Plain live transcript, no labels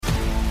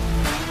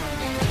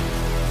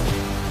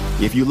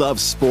If you love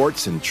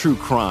sports and true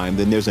crime,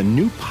 then there's a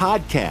new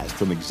podcast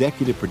from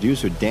executive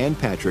producer Dan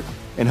Patrick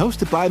and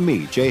hosted by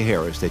me, Jay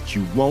Harris, that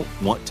you won't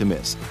want to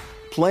miss.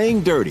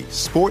 Playing Dirty: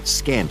 Sports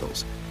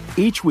Scandals.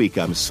 Each week,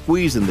 I'm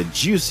squeezing the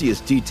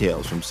juiciest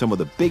details from some of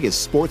the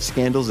biggest sports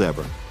scandals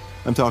ever.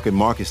 I'm talking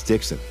Marcus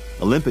Dixon,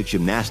 Olympic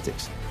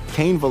gymnastics,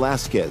 Cain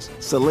Velasquez,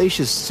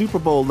 salacious Super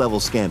Bowl-level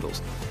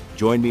scandals.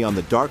 Join me on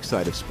the dark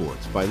side of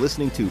sports by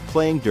listening to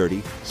Playing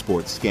Dirty: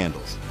 Sports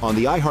Scandals on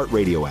the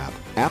iHeartRadio app,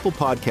 Apple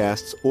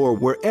Podcasts, or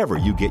wherever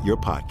you get your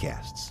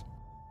podcasts.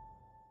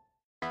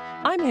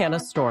 I'm Hannah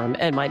Storm,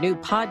 and my new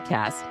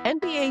podcast,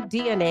 NBA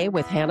DNA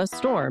with Hannah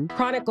Storm,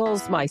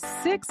 chronicles my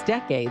 6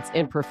 decades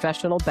in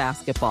professional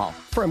basketball.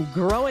 From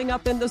growing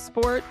up in the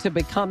sport to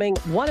becoming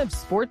one of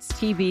sports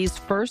TV's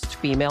first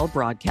female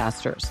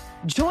broadcasters.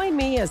 Join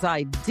me as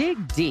I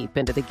dig deep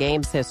into the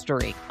game's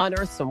history,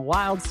 unearth some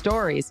wild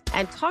stories,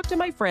 and talk to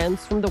my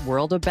friends from the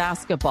world of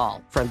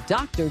basketball, from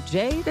Dr.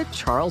 J to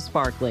Charles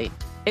Barkley.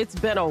 It's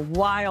been a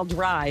wild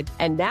ride,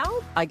 and now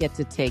I get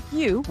to take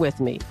you with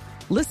me.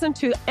 Listen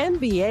to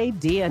NBA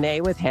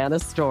DNA with Hannah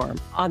Storm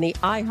on the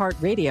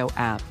iHeartRadio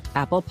app,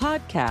 Apple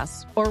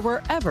Podcasts, or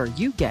wherever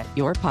you get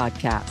your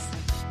podcasts.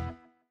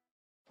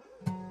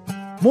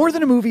 More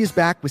Than a Movie is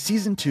back with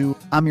Season 2.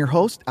 I'm your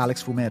host,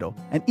 Alex Fumero,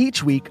 and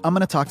each week I'm going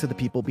to talk to the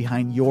people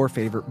behind your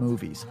favorite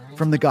movies.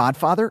 From The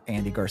Godfather,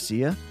 Andy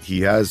Garcia.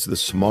 He has the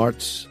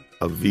smarts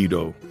of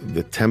Vito,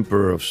 the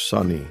temper of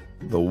Sonny,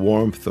 the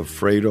warmth of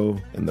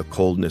Fredo, and the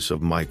coldness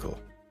of Michael.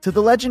 To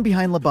the legend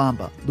behind La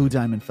Bamba, Lou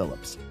Diamond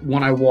Phillips.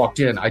 When I walked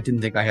in, I didn't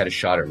think I had a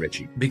shot at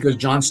Richie because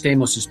John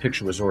Stamos'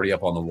 picture was already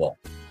up on the wall.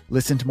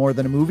 Listen to More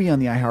Than a Movie on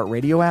the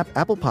iHeartRadio app,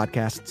 Apple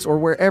Podcasts, or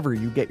wherever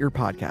you get your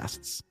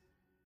podcasts.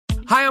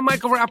 Hi, I'm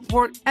Michael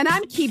Rappaport. And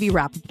I'm Kibi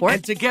Rappaport.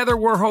 And together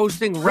we're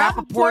hosting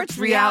Rappaport's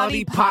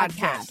Reality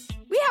Podcast.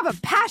 We have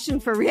a passion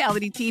for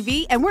reality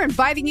TV, and we're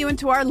inviting you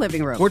into our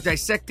living room. We're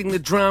dissecting the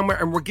drama,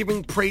 and we're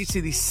giving praise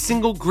to the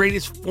single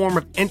greatest form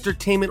of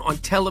entertainment on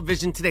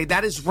television today.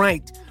 That is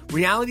right.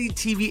 Reality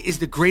TV is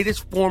the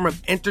greatest form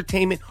of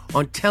entertainment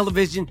on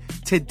television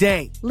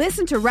today.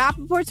 Listen to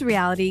Rappaport's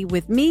Reality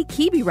with me,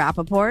 Kibi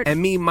Rappaport.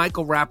 And me,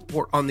 Michael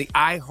Rappaport, on the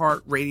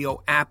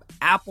iHeartRadio app,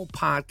 Apple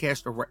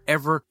Podcast, or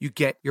wherever you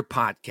get your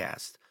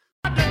podcast.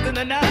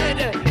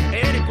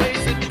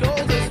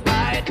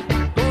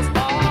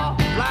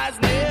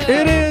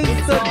 It is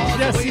the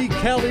Jesse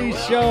Kelly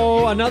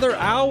Show, another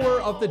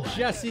hour of the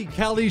Jesse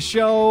Kelly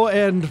Show,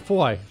 and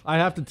boy, I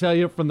have to tell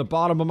you from the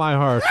bottom of my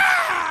heart,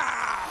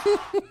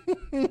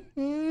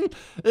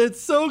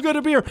 it's so good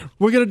to be here.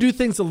 We're going to do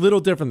things a little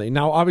differently.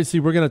 Now, obviously,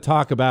 we're going to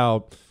talk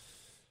about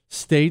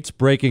states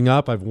breaking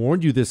up. I've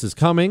warned you this is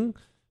coming.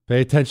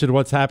 Pay attention to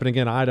what's happening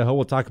in Idaho.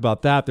 We'll talk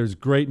about that. There's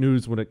great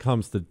news when it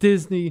comes to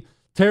Disney.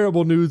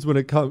 Terrible news when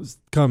it comes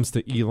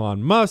to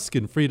Elon Musk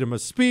and freedom of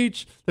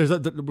speech. We're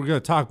going to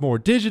talk more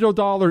digital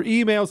dollar,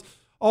 emails,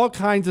 all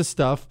kinds of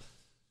stuff.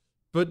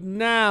 But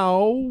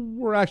now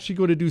we're actually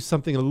going to do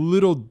something a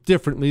little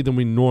differently than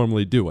we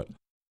normally do it.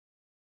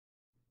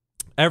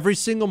 Every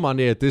single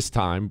Monday at this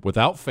time,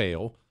 without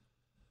fail,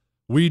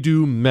 we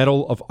do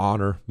Medal of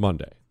Honor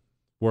Monday,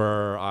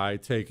 where I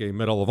take a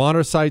Medal of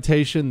Honor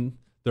citation.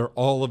 They're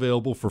all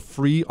available for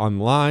free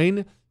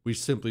online. We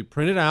simply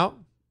print it out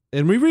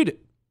and we read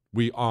it.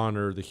 We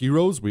honor the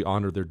heroes. We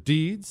honor their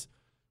deeds.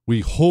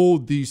 We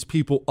hold these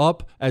people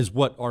up as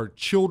what our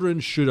children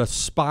should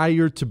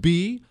aspire to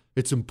be.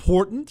 It's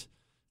important.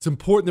 It's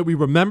important that we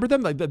remember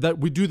them. That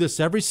we do this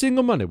every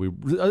single Monday.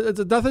 It's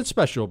nothing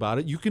special about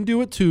it. You can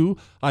do it too.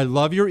 I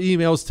love your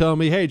emails telling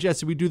me, "Hey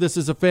Jesse, we do this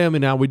as a family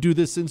now. We do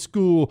this in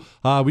school.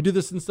 We do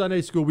this in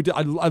Sunday school.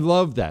 I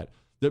love that.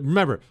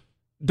 Remember,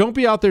 don't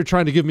be out there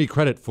trying to give me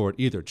credit for it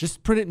either.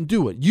 Just print it and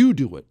do it. You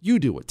do it. You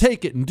do it.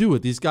 Take it and do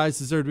it. These guys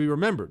deserve to be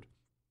remembered."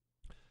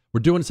 We're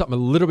doing something a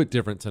little bit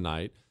different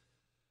tonight,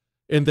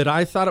 in that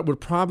I thought it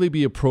would probably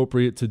be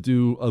appropriate to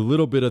do a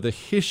little bit of the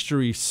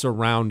history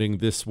surrounding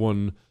this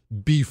one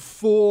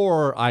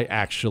before I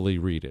actually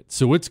read it.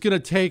 So it's going to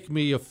take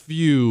me a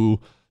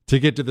few to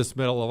get to this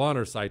Medal of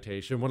Honor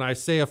citation. When I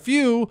say a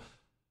few,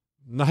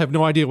 I have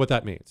no idea what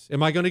that means.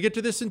 Am I going to get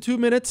to this in 2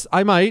 minutes?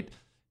 I might.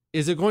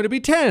 Is it going to be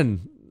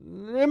 10?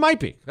 It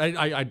might be.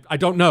 I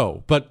don't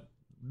know. But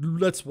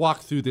let's walk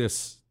through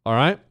this, all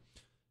right?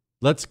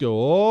 Let's go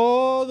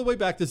all the way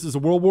back. This is a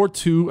World War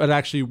II, and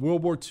actually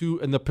World War II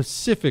and the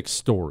Pacific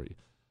story.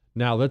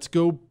 Now let's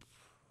go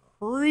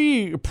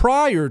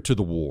prior to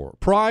the war,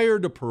 prior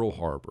to Pearl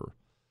Harbor.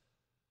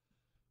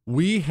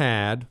 We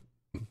had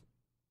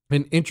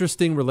an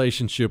interesting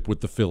relationship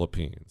with the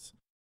Philippines.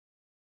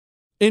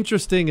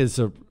 Interesting is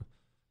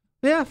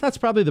that's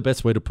probably the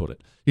best way to put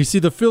it. You see,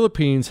 the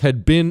Philippines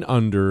had been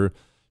under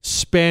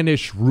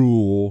Spanish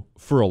rule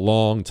for a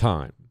long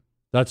time.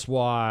 That's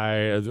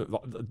why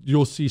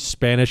you'll see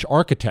Spanish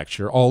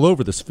architecture all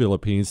over the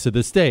Philippines to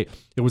this day.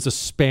 It was a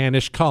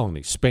Spanish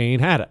colony. Spain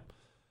had it.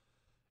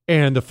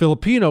 And the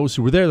Filipinos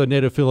who were there, the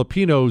native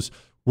Filipinos,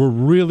 were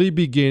really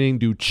beginning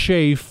to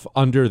chafe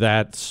under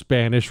that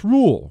Spanish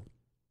rule.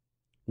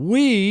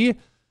 We,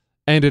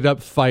 ended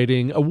up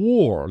fighting a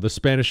war, the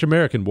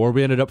Spanish-American War.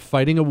 We ended up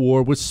fighting a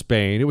war with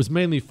Spain. It was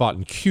mainly fought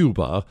in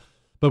Cuba,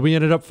 but we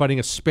ended up fighting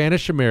a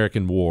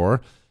Spanish-American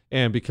War.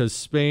 And because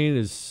Spain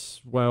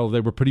is, well, they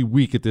were pretty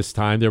weak at this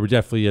time. They were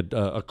definitely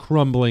a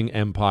crumbling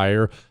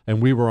empire,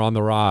 and we were on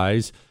the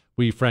rise.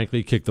 We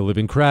frankly kicked the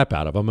living crap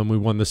out of them, and we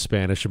won the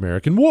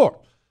Spanish-American War.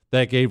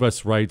 That gave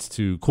us rights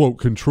to, quote,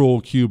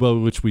 control Cuba,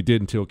 which we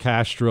did until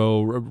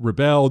Castro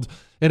rebelled.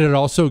 And it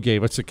also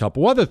gave us a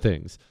couple other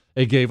things.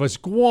 It gave us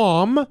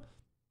Guam. In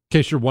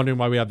case you're wondering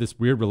why we have this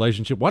weird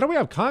relationship, why do we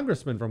have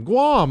congressmen from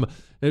Guam?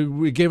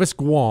 It gave us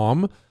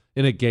Guam,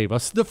 and it gave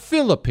us the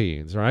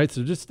Philippines, right?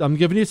 So I'm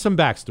giving you some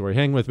backstory.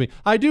 Hang with me.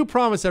 I do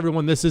promise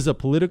everyone this is a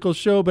political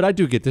show, but I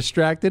do get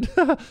distracted.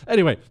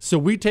 Anyway, so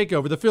we take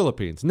over the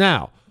Philippines.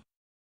 Now,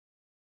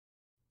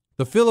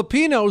 the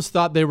Filipinos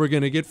thought they were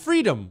going to get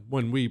freedom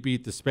when we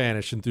beat the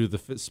Spanish and threw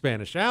the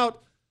Spanish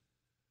out.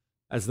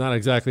 That's not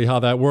exactly how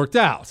that worked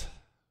out.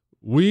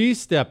 We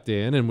stepped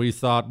in and we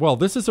thought, well,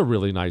 this is a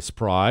really nice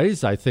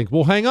prize. I think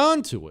we'll hang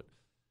on to it.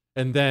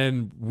 And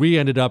then we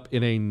ended up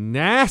in a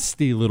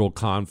nasty little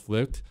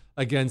conflict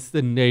against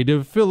the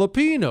native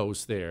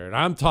Filipinos there. And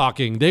I'm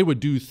talking, they would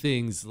do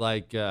things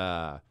like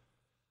they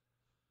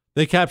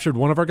captured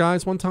one of our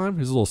guys one time.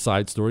 Here's a little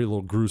side story, a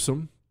little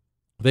gruesome.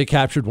 They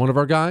captured one of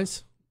our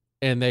guys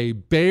and they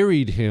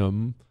buried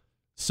him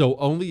so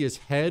only his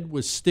head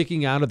was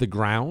sticking out of the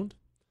ground.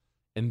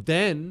 And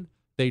then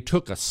they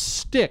took a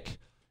stick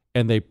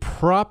and they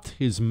propped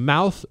his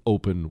mouth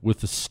open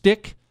with a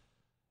stick.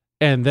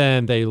 And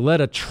then they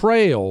let a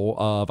trail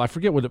of, I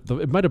forget what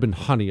it might have been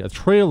honey, a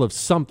trail of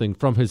something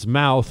from his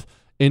mouth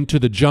into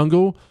the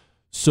jungle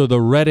so the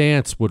red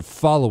ants would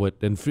follow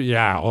it. And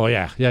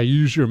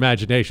use your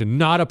imagination.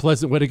 Not a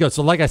pleasant way to go.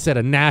 So like I said,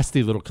 a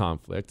nasty little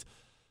conflict.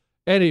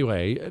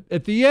 Anyway,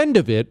 at the end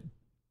of it,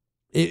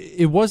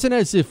 it wasn't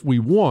as if we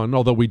won,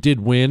 although we did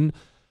win.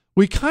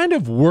 We kind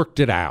of worked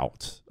it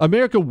out.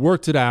 America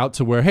worked it out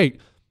to where, hey,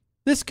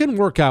 this can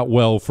work out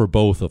well for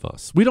both of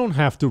us. We don't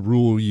have to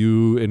rule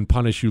you and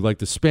punish you like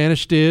the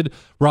Spanish did.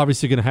 We're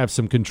obviously going to have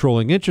some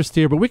controlling interest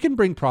here, but we can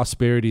bring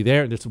prosperity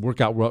there, and this will work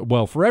out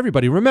well for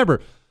everybody.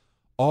 Remember,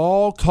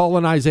 all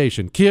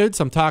colonization. Kids,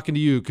 I'm talking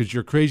to you because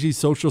you're a crazy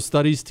social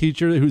studies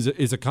teacher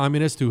is a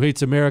communist who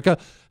hates America,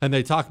 and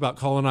they talk about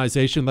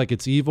colonization like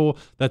it's evil.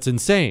 That's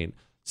insane.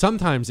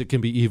 Sometimes it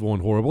can be evil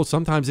and horrible.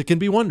 Sometimes it can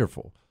be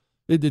wonderful.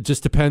 It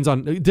just depends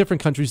on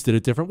different countries did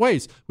it different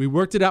ways. We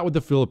worked it out with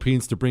the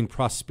Philippines to bring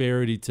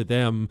prosperity to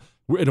them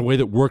in a way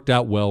that worked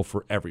out well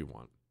for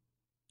everyone.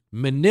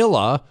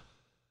 Manila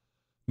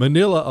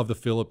of the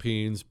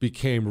Philippines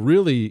became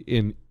really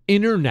an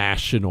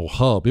international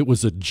hub. It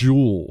was a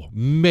jewel.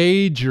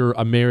 Major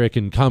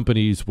American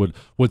companies would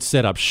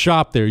set up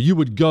shop there. You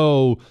would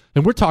go,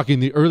 and we're talking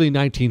the early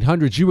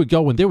 1900s, you would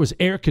go and there was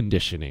air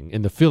conditioning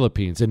in the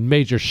Philippines and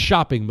major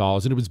shopping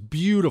malls, and it was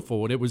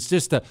beautiful, and it was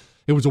just a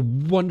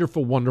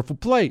wonderful, wonderful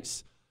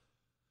place.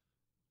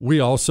 We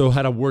also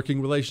had a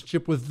working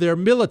relationship with their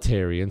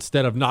military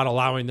instead of not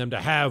allowing them to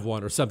have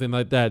one or something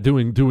like that,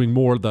 doing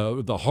more of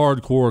the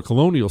hardcore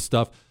colonial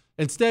stuff.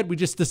 Instead, we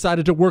just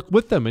decided to work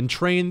with them and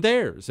train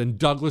theirs. And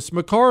Douglas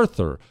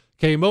MacArthur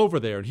came over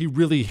there, and he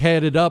really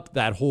headed up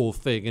that whole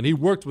thing. And he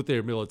worked with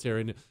their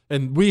military,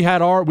 and we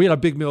had a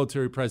big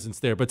military presence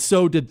there, but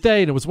so did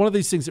they. And it was one of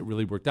these things that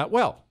really worked out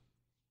well.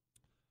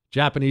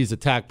 Japanese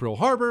attacked Pearl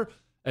Harbor.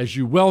 As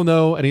you well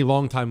know, any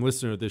longtime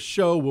listener of this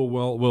show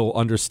will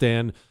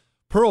understand.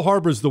 Pearl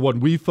Harbor is the one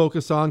we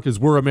focus on because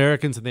we're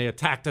Americans and they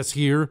attacked us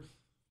here.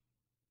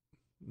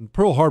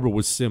 Pearl Harbor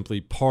was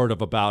simply part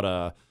of about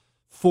a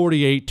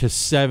 48 to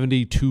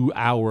 72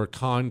 hour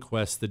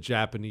conquest the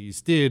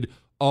Japanese did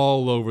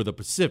all over the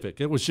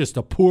Pacific. It was just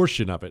a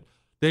portion of it.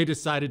 They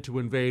decided to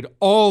invade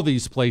all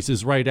these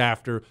places right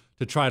after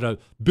to try to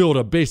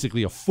build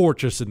basically a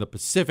fortress in the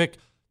Pacific,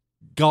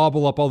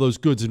 gobble up all those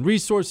goods and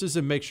resources,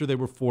 and make sure they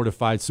were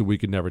fortified so we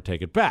could never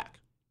take it back.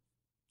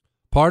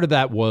 Part of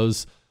that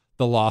was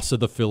the loss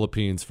of the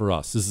Philippines for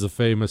us. This is a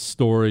famous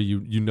story.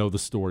 You know the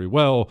story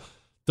well.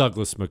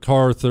 Douglas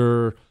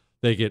MacArthur,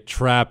 they get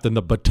trapped in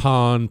the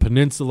Bataan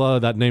Peninsula.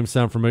 That name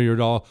sound familiar at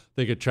all?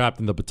 They get trapped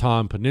in the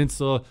Bataan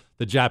Peninsula.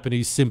 The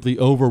Japanese simply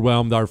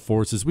overwhelmed our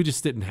forces. We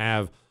just didn't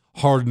have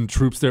hardened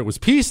troops there. It was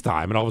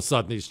peacetime, and all of a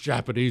sudden these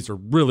Japanese are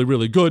really,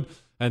 really good,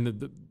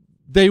 and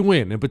they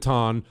win in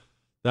Bataan.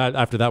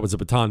 After that was a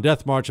Bataan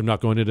Death March. I'm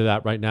not going into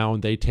that right now,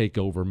 and they take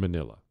over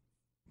Manila.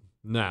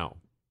 Now,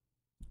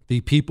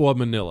 the people of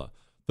Manila,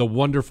 the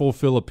wonderful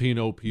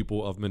Filipino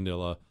people of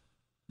Manila,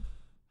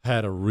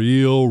 had a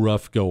real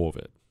rough go of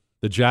it.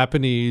 The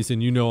Japanese,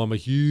 and you know I'm a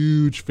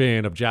huge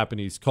fan of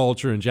Japanese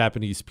culture and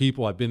Japanese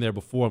people. I've been there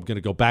before. I'm going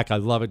to go back. I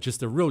love it.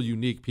 Just a real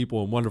unique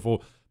people and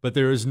wonderful. But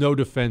there is no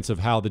defense of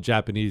how the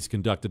Japanese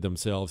conducted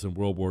themselves in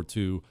World War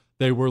II.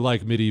 They were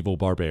like medieval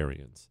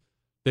barbarians.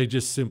 They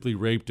just simply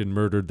raped and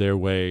murdered their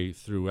way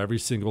through every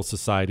single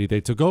society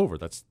they took over.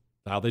 That's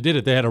how they did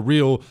it. They had a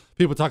real,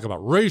 people talk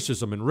about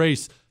racism and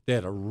race. They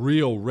had a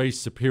real race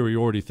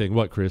superiority thing.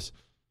 What, Chris?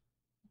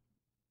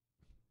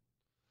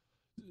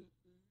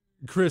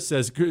 Chris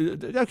says,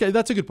 okay,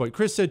 that's a good point.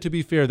 Chris said, to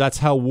be fair, that's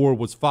how war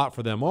was fought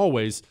for them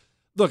always.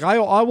 Look, I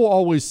will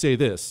always say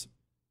this.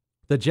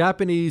 The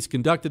Japanese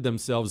conducted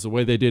themselves the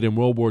way they did in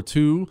World War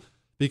II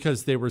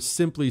because they were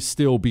simply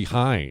still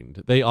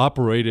behind. They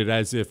operated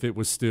as if it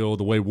was still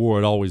the way war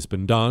had always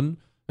been done.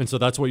 And so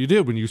that's what you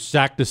did. When you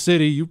sacked a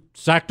city, you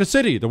sacked a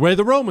city the way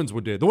the Romans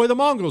would do it, the way the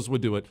Mongols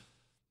would do it.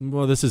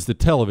 Well, this is the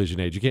television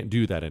age. You can't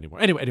do that anymore.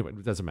 Anyway,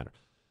 it doesn't matter.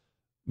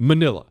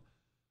 Manila.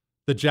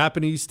 The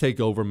Japanese take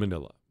over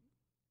Manila.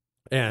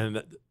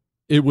 And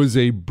it was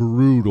a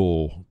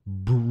brutal,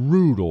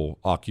 brutal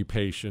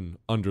occupation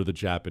under the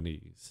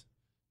Japanese.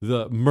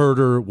 The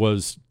murder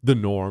was the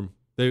norm.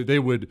 They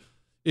would,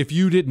 if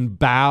you didn't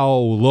bow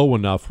low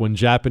enough when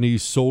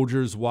Japanese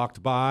soldiers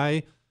walked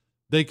by,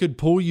 they could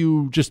pull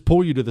you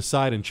to the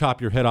side and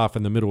chop your head off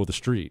in the middle of the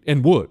street,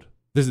 and would.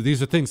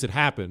 These are things that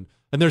happen,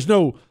 and there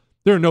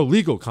are no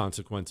legal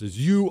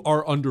consequences. You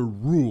are under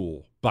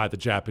rule by the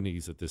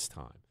Japanese at this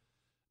time.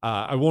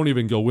 I won't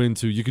even go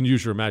into, you can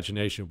use your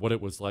imagination, what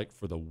it was like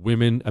for the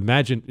women.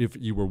 Imagine if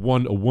you were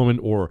a woman,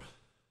 or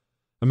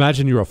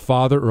imagine you're a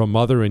father or a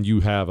mother and you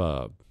have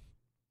a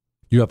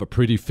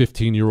pretty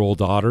 15-year-old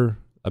daughter.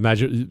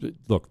 Imagine,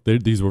 look,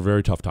 these were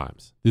very tough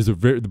times. These are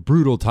very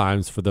brutal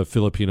times for the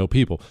Filipino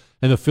people.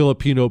 And the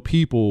Filipino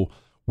people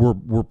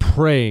were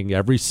praying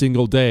every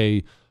single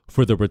day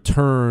for the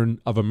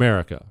return of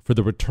America, for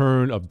the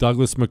return of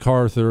Douglas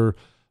MacArthur,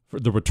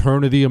 for the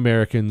return of the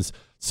Americans,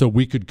 so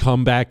we could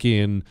come back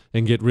in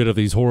and get rid of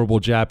these horrible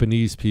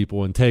Japanese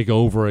people and take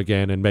over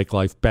again and make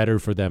life better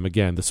for them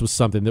again. This was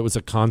something that was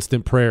a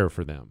constant prayer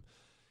for them.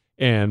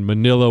 And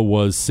Manila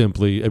was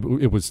simply,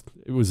 it was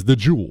the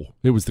jewel.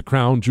 It was the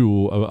crown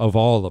jewel of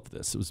all of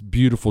this. It was a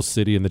beautiful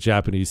city, and the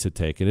Japanese had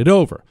taken it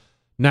over.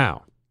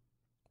 Now,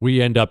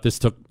 we end up, this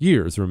took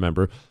years,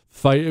 remember.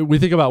 We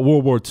think about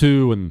World War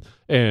II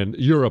and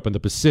Europe and the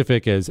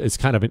Pacific as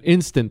kind of an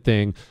instant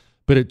thing,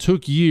 but it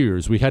took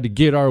years. We had to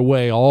get our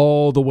way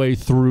all the way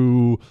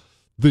through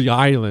the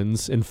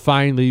islands, and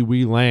finally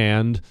we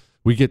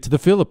get to the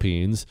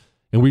Philippines,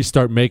 and we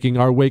start making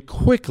our way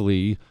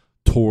quickly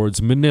towards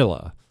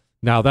Manila.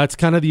 Now, that's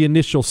kind of the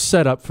initial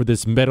setup for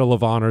this Medal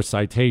of Honor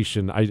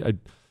citation.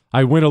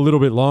 I went a little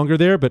bit longer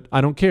there, but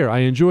I don't care. I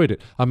enjoyed it.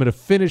 I'm going to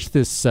finish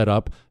this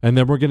setup, and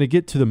then we're going to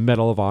get to the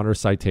Medal of Honor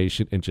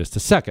citation in just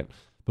a second.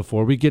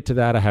 Before we get to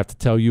that, I have to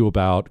tell you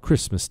about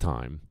Christmas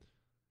time.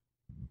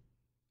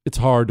 It's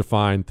hard to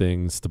find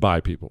things to buy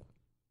people.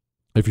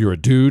 If you're a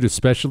dude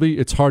especially,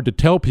 it's hard to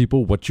tell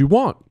people what you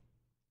want.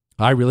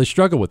 I really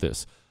struggle with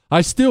this.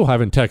 I still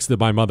haven't texted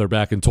my mother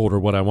back and told her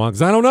what I want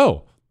because I don't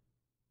know.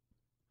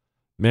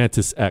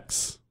 Mantis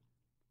X.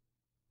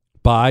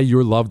 Buy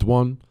your loved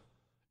one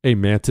a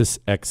Mantis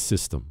X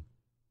system.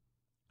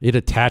 It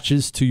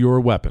attaches to your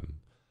weapon.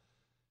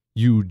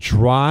 You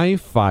dry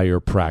fire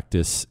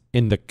practice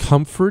in the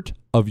comfort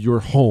of your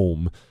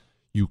home.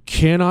 You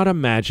cannot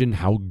imagine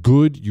how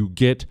good you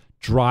get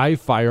dry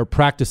fire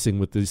practicing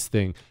with this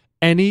thing.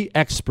 Any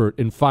expert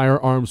in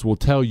firearms will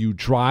tell you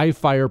dry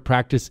fire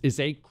practice is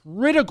a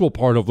critical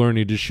part of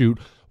learning to shoot.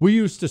 We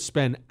used to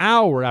spend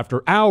hour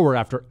after hour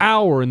after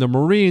hour in the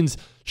Marines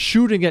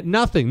shooting at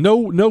nothing,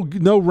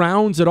 no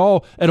rounds at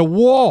all, at a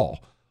wall,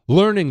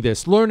 learning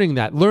this, learning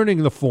that,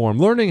 learning the form,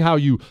 learning how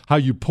you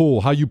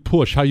pull, how you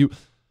push,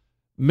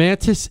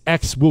 Mantis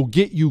X will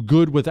get you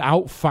good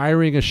without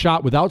firing a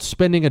shot, without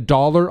spending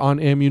 $1 on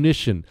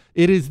ammunition.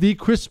 It is the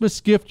Christmas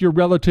gift your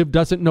relative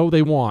doesn't know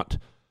they want.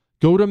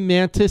 Go to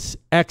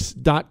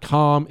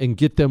MantisX.com and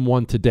get them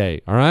one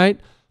today, all right?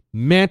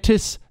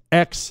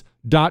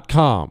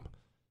 MantisX.com.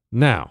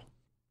 Now,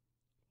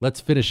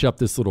 let's finish up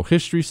this little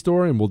history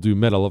story, and we'll do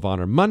Medal of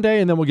Honor Monday,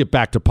 and then we'll get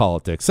back to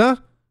politics, huh?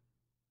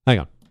 Hang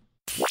on.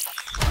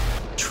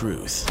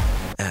 Truth,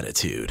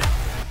 attitude,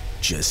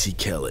 Jesse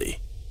Kelly.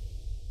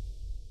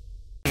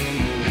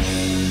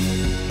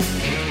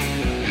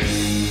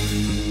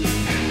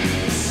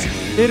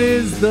 It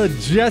is the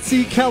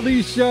Jesse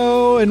Kelly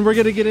Show, and we're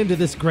going to get into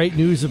this great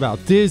news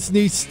about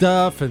Disney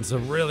stuff and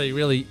some really,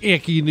 really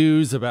icky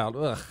news about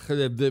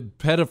the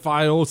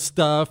pedophile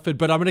stuff.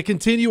 But I'm going to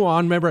continue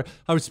on. Remember,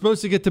 I was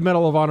supposed to get to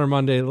Medal of Honor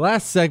Monday, the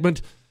last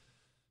segment,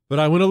 but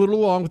I went a little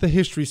long with the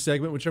history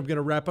segment, which I'm going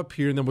to wrap up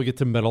here, and then we'll get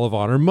to Medal of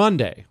Honor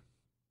Monday.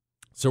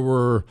 So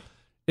we're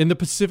in the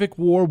Pacific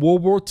War,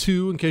 World War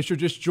II, in case you're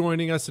just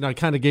joining us, and I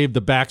kind of gave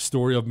the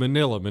backstory of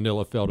Manila.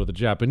 Manila fell to the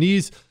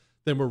Japanese.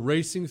 Then we're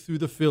racing through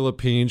the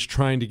Philippines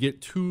trying to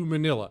get to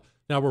Manila.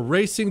 Now, we're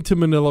racing to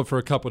Manila for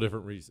a couple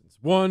different reasons.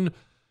 One,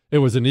 it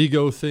was an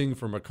ego thing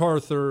for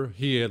MacArthur.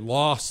 He had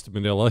lost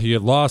Manila. He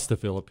had lost the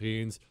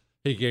Philippines.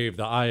 He gave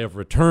the I have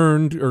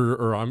returned,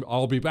 or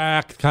I'll be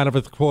back, kind of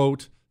a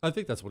quote. I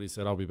think that's what he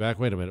said, I'll be back.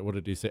 Wait a minute, what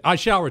did he say? I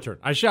shall return.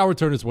 I shall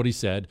return is what he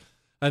said.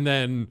 And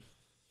then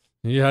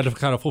he had to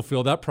kind of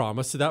fulfill that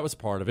promise, so that was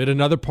part of it.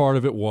 Another part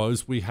of it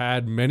was we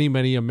had many,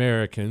 many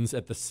Americans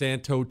at the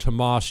Santo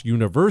Tomas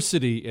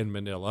University in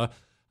Manila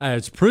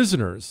as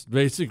prisoners,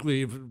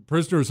 basically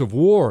prisoners of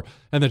war,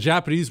 and the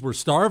Japanese were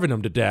starving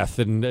them to death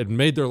and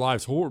made their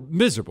lives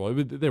miserable.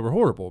 They were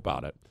horrible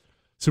about it.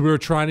 So we were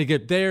trying to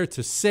get there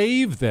to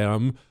save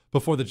them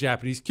before the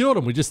Japanese killed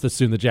them. We just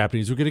assumed the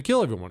Japanese were going to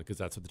kill everyone because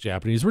that's what the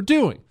Japanese were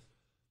doing.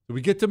 So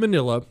we get to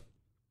Manila,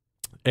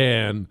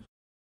 and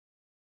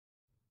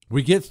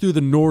we get through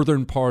the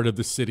northern part of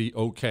the city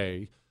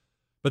okay.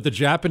 But the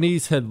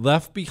Japanese had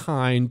left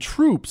behind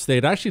troops. They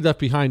had actually left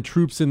behind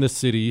troops in the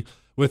city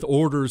with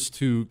orders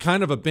to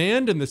kind of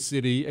abandon the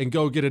city and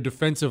go get a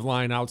defensive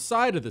line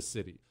outside of the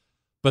city.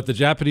 But the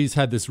Japanese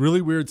had this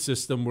really weird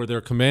system where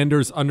their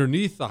commanders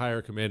underneath the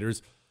higher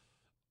commanders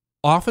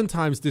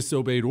oftentimes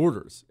disobeyed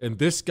orders. And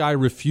this guy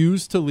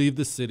refused to leave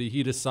the city.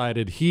 He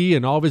decided he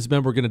and all of his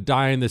men were going to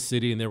die in the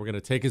city, and they were going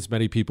to take as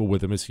many people with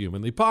them as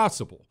humanly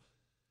possible.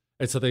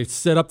 And so they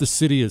set up the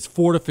city as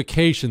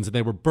fortifications, and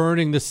they were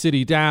burning the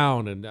city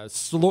down and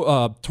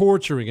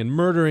torturing and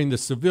murdering the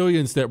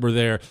civilians that were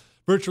there.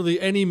 Virtually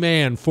any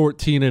man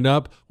 14 and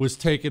up was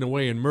taken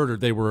away and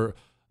murdered. They were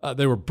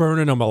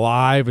burning them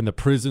alive in the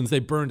prisons. They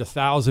burned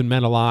 1,000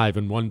 men alive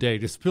in one day,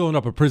 just filling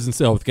up a prison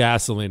cell with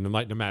gasoline and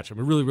lighting a match. I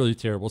mean, really, really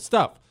terrible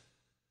stuff.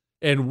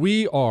 And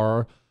we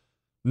are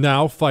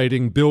now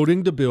fighting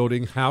building to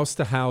building, house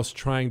to house,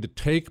 trying to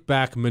take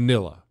back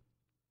Manila.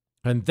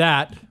 And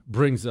that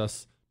brings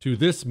us to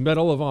this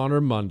Medal of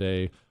Honor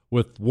Monday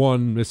with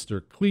one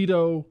Mr.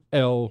 Cleto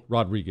L.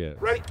 Rodriguez.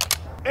 Ready,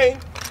 aim,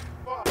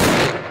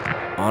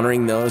 fire.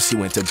 Honoring those who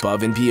went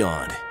above and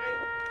beyond.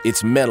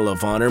 It's Medal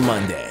of Honor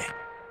Monday.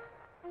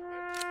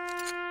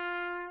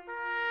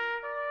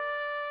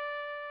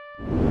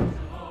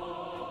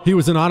 He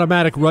was an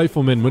automatic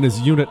rifleman when his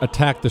unit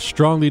attacked the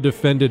strongly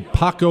defended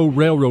Paco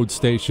Railroad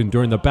Station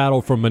during the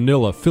Battle for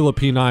Manila,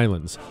 Philippine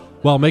Islands.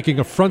 While making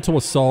a frontal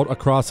assault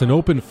across an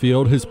open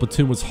field, his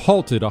platoon was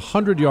halted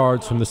 100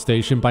 yards from the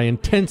station by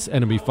intense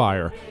enemy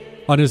fire.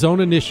 On his own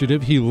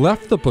initiative, he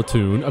left the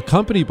platoon,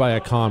 accompanied by a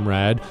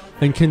comrade,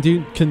 and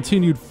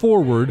continued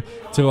forward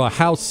to a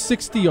house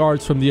 60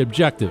 yards from the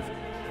objective.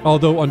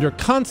 Although under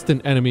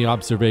constant enemy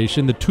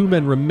observation, the two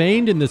men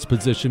remained in this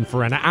position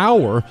for an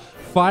hour,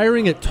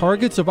 firing at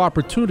targets of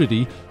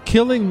opportunity,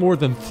 killing more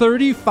than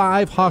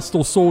 35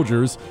 hostile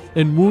soldiers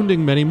and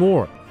wounding many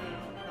more.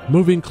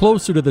 Moving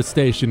closer to the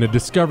station and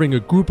discovering a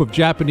group of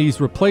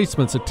Japanese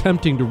replacements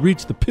attempting to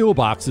reach the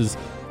pillboxes,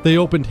 they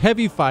opened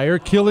heavy fire,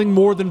 killing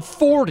more than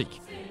 40,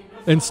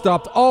 and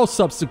stopped all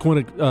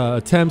subsequent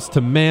attempts to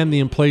man the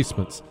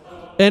emplacements.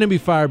 Enemy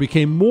fire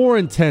became more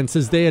intense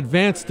as they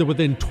advanced to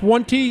within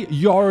 20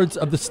 yards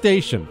of the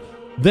station.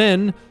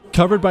 Then,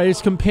 covered by his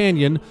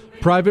companion,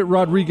 Private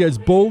Rodriguez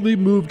boldly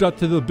moved up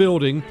to the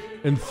building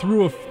and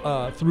threw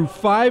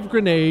 5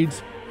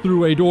 grenades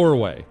through a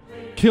doorway,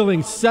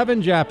 killing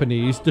 7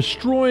 Japanese,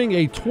 destroying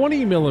a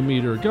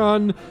 20-millimeter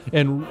gun,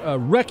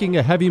 and wrecking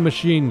a heavy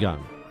machine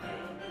gun.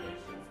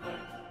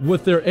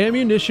 With their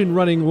ammunition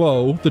running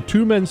low, the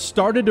two men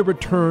started to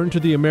return to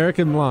the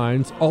American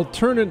lines,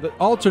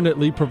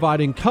 alternately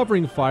providing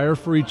covering fire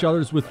for each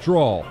other's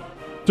withdrawal.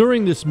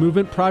 During this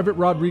movement, Private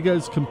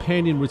Rodriguez's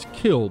companion was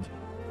killed.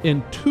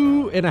 In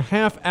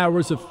 2.5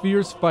 hours of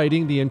fierce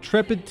fighting, the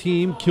intrepid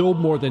team killed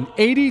more than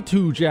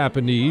 82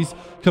 Japanese,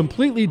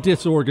 completely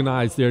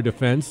disorganized their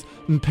defense,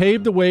 and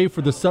paved the way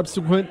for the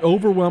subsequent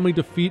overwhelming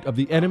defeat of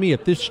the enemy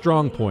at this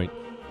strong point.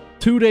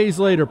 2 days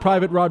later,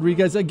 Private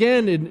Rodriguez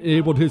again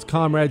enabled his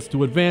comrades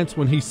to advance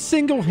when he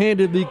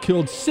single-handedly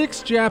killed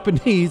 6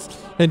 Japanese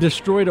and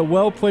destroyed a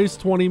well-placed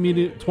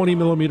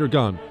 20-millimeter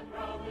gun.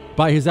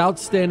 By his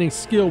outstanding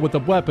skill with the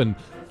weapon,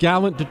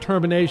 gallant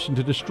determination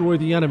to destroy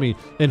the enemy,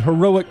 and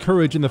heroic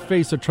courage in the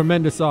face of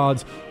tremendous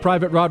odds,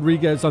 Private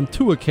Rodriguez on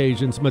 2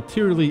 occasions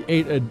materially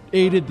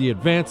aided the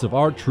advance of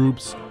our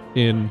troops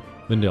in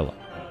Manila.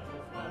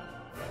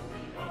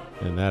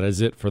 And that is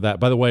it for that.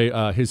 By the way,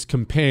 his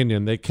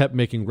companion, they kept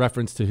making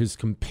reference to his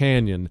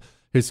companion.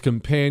 His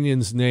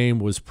companion's name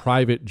was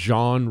Private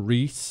John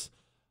Reese.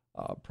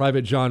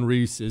 Private John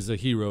Reese is a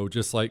hero,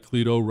 just like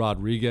Cleto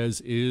Rodriguez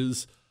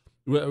is.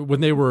 When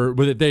they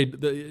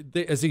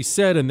as he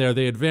said in there,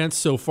 they advanced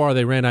so far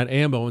they ran out of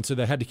ammo, and so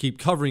they had to keep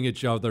covering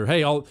each other.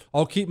 Hey,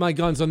 I'll keep my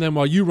guns on them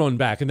while you run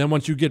back, and then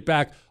once you get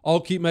back,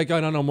 I'll keep my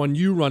gun on them when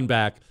you run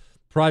back.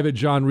 Private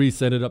John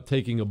Reese ended up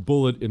taking a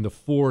bullet in the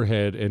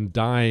forehead and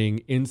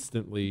dying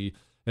instantly.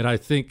 And I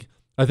think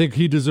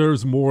he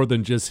deserves more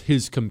than just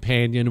his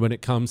companion when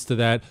it comes to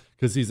that,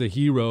 because he's a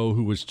hero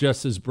who was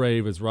just as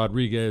brave as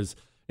Rodriguez,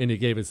 and he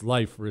gave his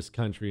life for his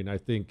country. And I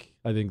think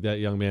that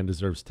young man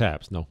deserves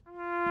taps. No.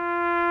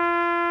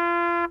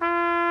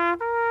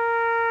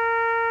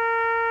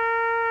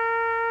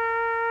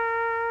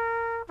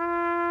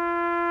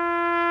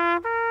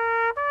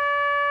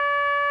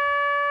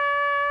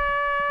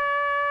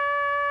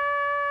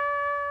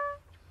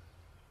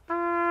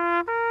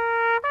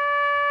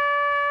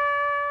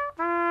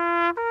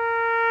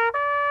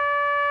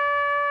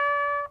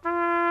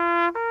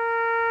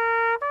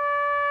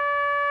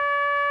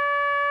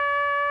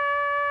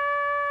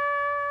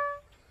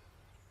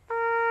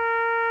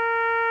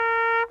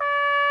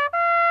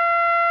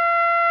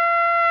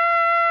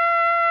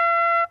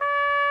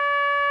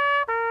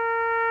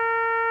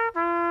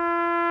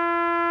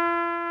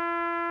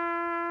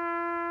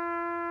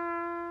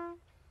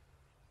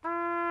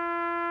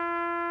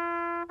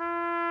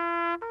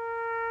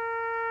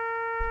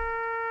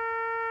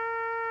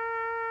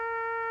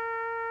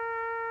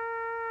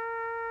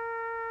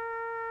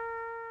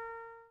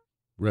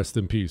 Rest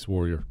in peace,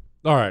 Warrior.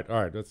 All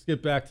right. Let's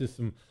get back to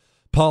some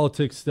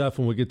politics stuff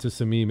when we get to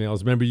some emails.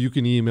 Remember, you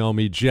can email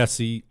me,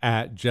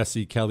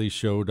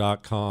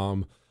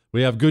 jesse@jessekellyshow.com.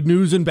 We have good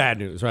news and bad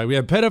news, right? We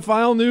have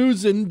pedophile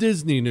news and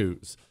Disney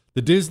news.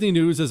 The Disney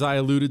news, as I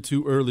alluded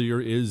to earlier,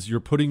 is you're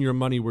putting your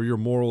money where your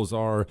morals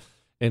are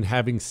and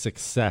having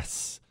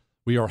success.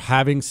 We are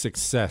having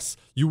success.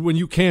 When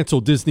you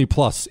cancel Disney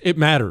Plus, it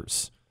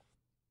matters.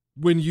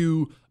 When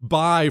you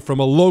buy from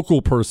a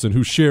local person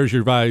who shares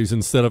your values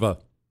instead of a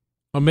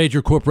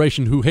major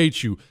corporation who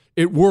hates you,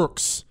 it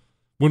works.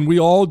 When we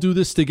all do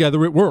this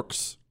together, it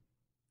works.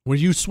 When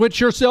you switch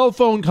your cell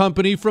phone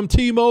company from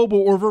T-Mobile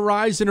or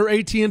Verizon or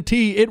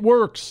AT&T, it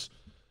works.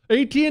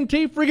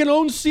 AT&T friggin'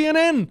 owns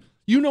CNN.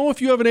 You know,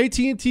 if you have an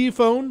AT&T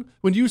phone,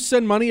 when you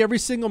send money every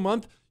single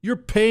month, you're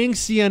paying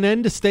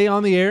CNN to stay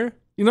on the air.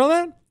 You know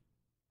that?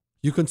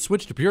 You can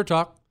switch to Pure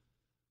Talk.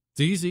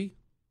 It's easy.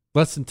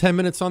 Less than 10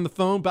 minutes on the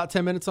phone, about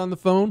 10 minutes on the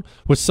phone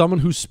with someone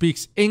who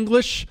speaks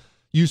English.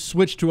 You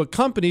switch to a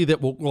company that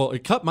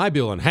it cut my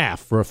bill in half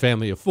for a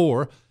family of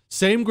 4.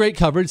 Same great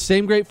coverage,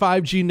 same great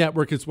 5G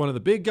network. It's one of the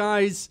big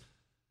guys.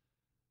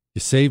 You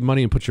save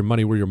money and put your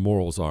money where your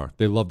morals are.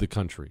 They love the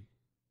country.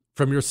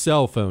 From your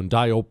cell phone,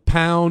 dial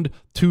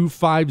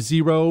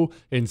 #250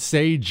 and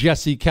say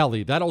Jesse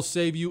Kelly. That'll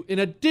save you an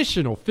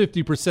additional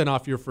 50%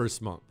 off your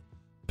first month.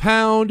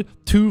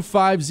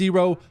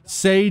 #250,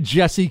 say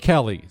Jesse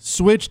Kelly.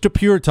 Switch to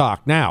Pure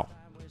Talk now.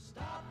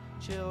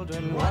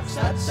 Children, what's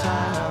that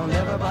sound?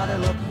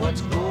 Everybody look what's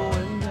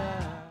going down.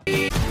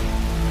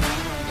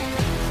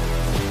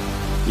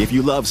 If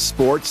you love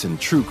sports and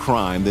true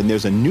crime, then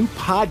there's a new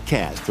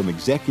podcast from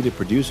executive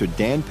producer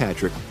Dan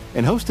Patrick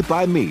and hosted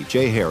by me,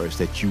 Jay Harris,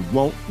 that you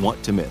won't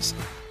want to miss.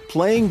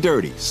 Playing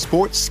Dirty: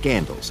 Sports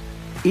Scandals.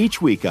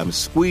 Each week, I'm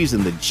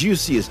squeezing the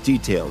juiciest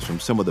details from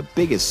some of the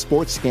biggest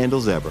sports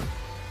scandals ever.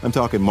 I'm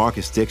talking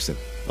Marcus Dixon,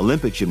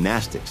 Olympic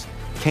gymnastics,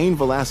 Cain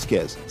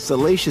Velasquez,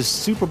 salacious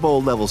Super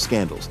Bowl-level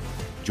scandals.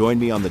 Join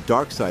me on the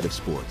dark side of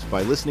sports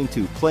by listening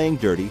to Playing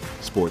Dirty: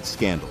 Sports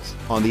Scandals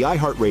on the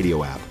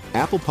iHeartRadio app,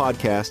 Apple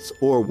Podcasts,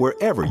 or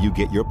wherever you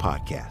get your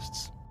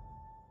podcasts.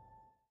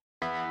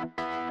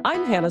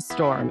 I'm Hannah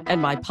Storm,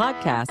 and my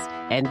podcast,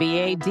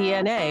 NBA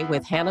DNA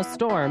with Hannah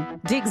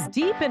Storm, digs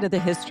deep into the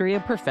history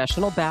of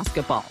professional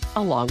basketball,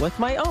 along with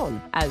my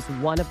own, as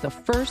one of the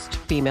first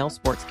female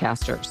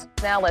sportscasters.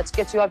 Now let's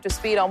get you up to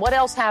speed on what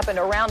else happened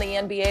around the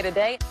NBA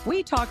today.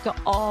 We talk to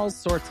all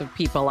sorts of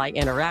people I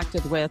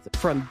interacted with,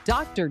 from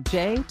Dr.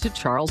 J to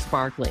Charles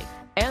Barkley,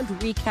 and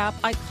recap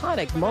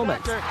iconic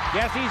moments.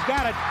 Yes, he's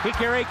got it.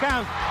 Here he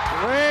comes.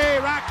 Way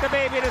rock the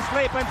baby to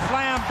sleep and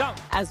slam dunk.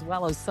 As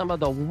well as some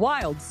of the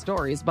wild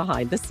stories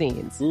behind the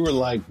scenes. We were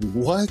like,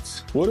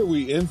 what? What are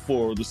we in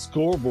for? The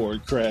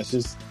scoreboard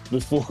crashes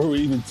before we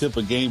even tip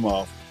a game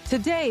off.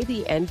 Today,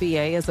 the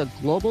NBA is a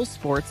global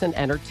sports and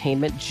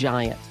entertainment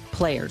giant.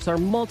 Players are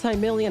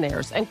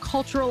multimillionaires and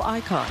cultural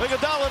icons.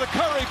 Iguodala to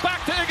Curry,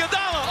 back to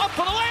Iguodala, up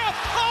for the layup.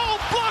 Oh,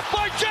 blocked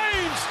by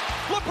James.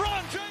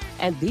 LeBron James.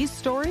 And these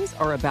stories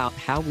are about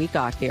how we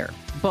got here,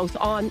 both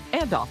on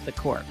and off the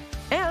court.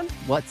 And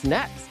what's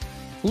next?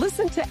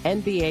 Listen to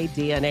NBA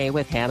DNA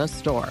with Hannah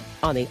Storm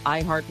on the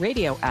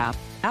iHeartRadio app,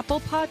 Apple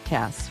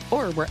Podcasts,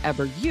 or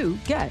wherever you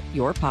get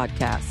your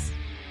podcasts.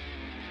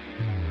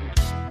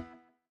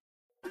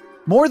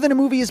 More Than a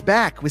Movie is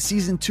back with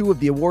Season 2 of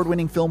the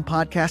award-winning film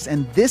podcast,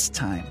 and this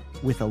time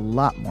with a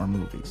lot more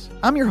movies.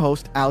 I'm your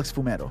host, Alex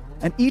Fumero,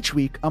 and each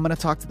week I'm going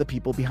to talk to the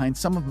people behind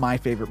some of my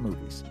favorite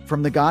movies.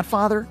 From The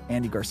Godfather,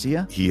 Andy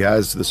Garcia. He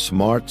has the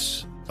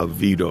smarts of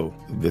Vito,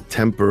 the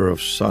temper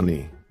of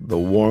Sonny, the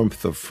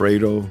warmth of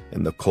Fredo,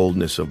 and the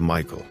coldness of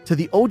Michael. To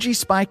the OG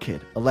Spy Kid,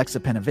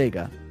 Alexa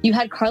Penavega. You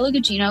had Carla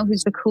Gugino,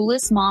 who's the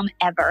coolest mom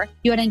ever.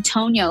 You had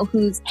Antonio,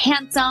 who's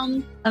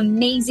handsome,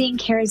 amazing,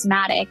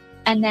 charismatic.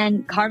 And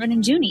then Carmen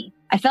and Junie.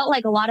 I felt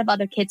like a lot of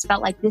other kids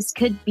felt like this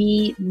could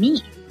be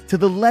me. To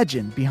the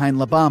legend behind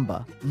La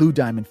Bamba, Lou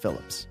Diamond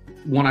Phillips.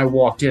 When I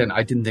walked in,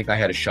 I didn't think I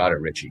had a shot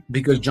at Richie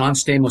because John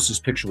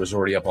Stamos' picture was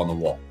already up on the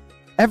wall.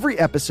 Every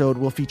episode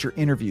will feature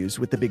interviews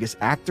with the biggest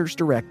actors,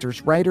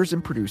 directors, writers,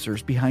 and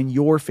producers behind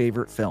your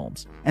favorite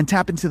films and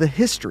tap into the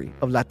history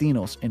of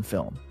Latinos in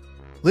film.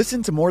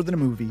 Listen to More Than a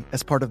Movie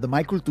as part of the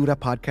My Cultura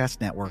podcast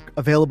network,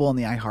 available on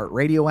the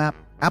iHeartRadio app,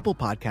 Apple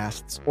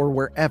Podcasts, or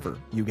wherever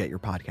you get your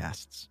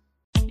podcasts.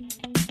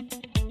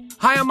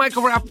 Hi, I'm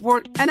Michael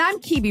Rappaport. And I'm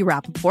Kibi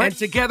Rappaport. And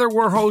together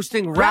we're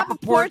hosting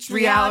Rappaport's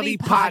Reality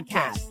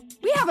Podcast.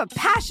 We have a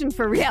passion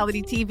for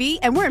reality TV,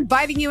 and we're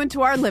inviting you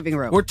into our living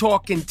room. We're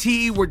talking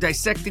tea, we're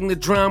dissecting the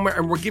drama,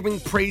 and we're giving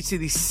praise to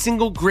the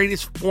single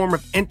greatest form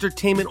of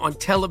entertainment on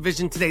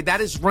television today. That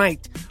is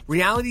right.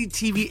 Reality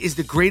TV is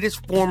the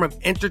greatest form of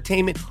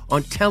entertainment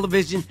on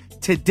television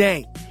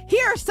today.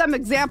 Here are some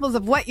examples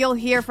of what you'll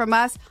hear from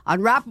us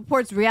on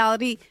Rappaport's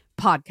Reality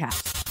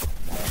Podcast.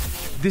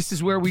 This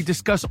is where we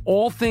discuss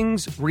all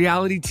things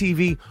reality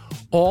TV,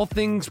 all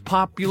things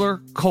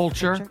popular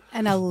culture.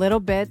 And a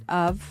little bit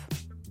of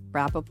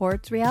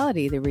Rappaport's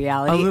reality, the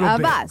reality of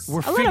bit. Us.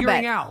 We're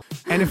figuring out.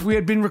 And if we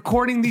had been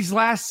recording these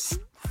last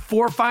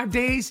 4 or 5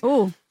 days,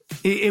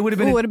 it would have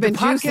been, Ooh, would've been the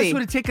podcast juicy.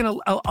 would have taken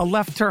a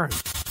left turn.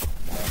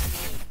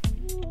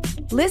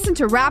 Listen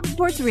to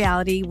Rappaport's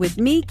Reality with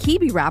me,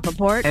 Kibi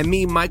Rappaport. And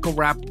me, Michael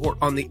Rappaport,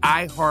 on the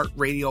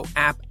iHeartRadio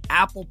app,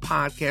 Apple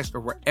Podcast, or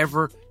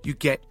wherever you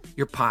get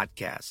your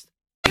podcast.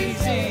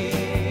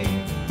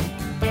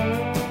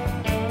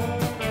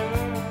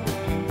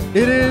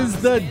 It is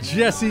the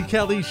Jesse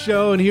Kelly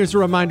Show, and here's a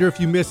reminder, if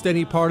you missed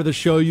any part of the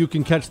show, you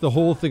can catch the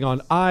whole thing on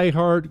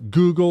iHeart,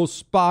 Google,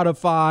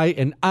 Spotify,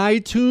 and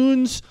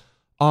iTunes.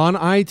 On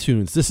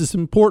iTunes, this is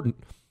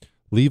important.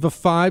 Leave a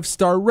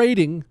 5-star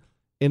rating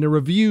and a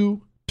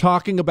review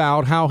talking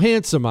about how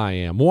handsome I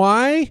am.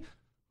 Why?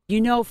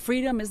 You know,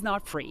 freedom is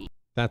not free.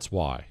 That's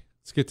why.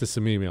 Let's get to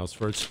some emails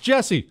first.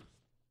 Jesse,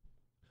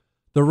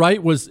 the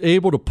right was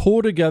able to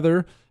pull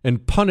together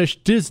and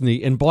punish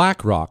Disney and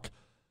BlackRock.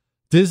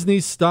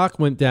 Disney's stock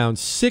went down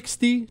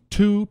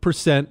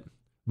 62%.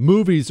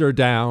 Movies are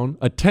down.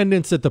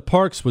 Attendance at the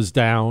parks was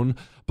down.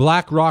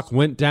 BlackRock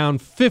went down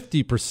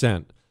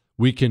 50%.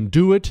 We can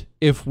do it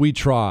if we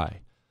try.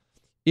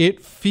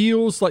 It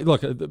feels like,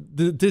 look,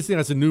 Disney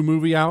has a new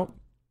movie out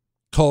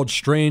called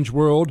Strange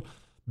World.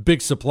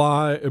 Big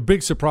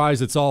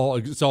surprise. It's all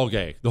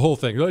gay. The whole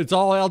thing. It's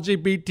all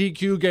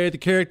LGBTQ gay. The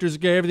characters are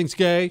gay. Everything's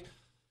gay.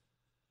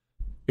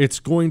 It's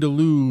going to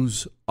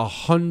lose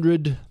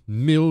 $100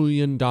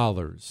 million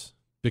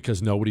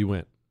because nobody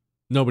went.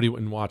 Nobody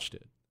went and watched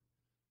it.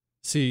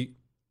 See,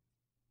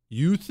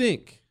 you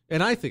think,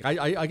 and I think,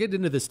 I get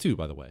into this too,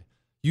 by the way.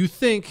 You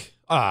think,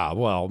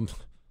 well,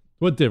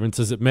 what difference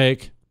does it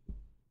make?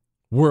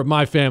 We're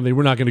my family.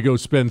 We're not going to go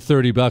spend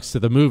 $30 to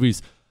the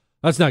movies.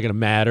 That's not going to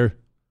matter.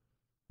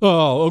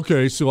 Oh,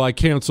 okay, so I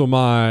cancel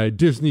my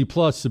Disney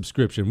Plus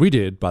subscription. We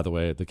did, by the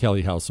way, at the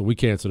Kelly household. We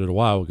canceled it a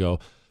while ago.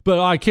 But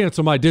I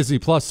cancel my Disney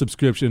Plus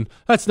subscription.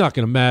 That's not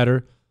going to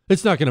matter.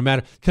 It's not going to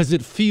matter because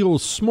it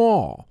feels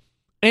small.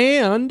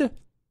 And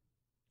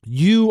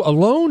you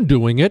alone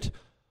doing it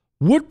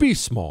would be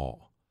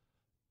small.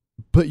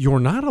 But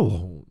you're not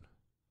alone.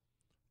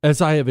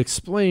 As I have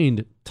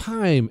explained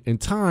time and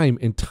time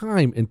and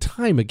time and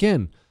time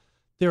again,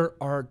 there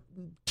are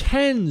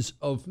tens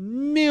of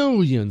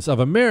millions of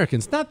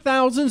Americans, not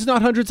thousands,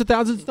 not hundreds of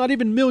thousands, not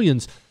even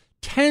millions,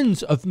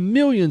 tens of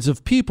millions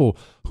of people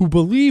who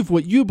believe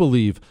what you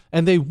believe,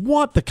 and they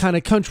want the kind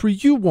of country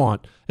you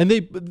want, and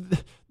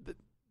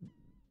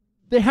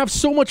they have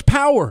so much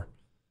power.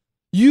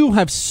 You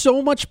have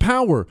so much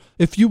power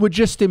if you would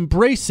just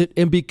embrace it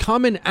and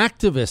become an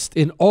activist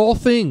in all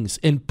things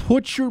and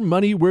put your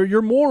money where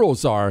your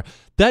morals are.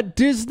 That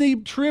Disney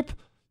trip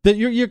that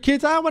your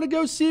kids, I want to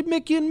go see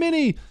Mickey and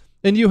Minnie,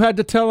 and you had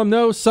to tell them,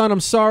 no, son, I'm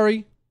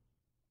sorry.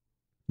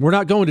 We're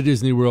not going to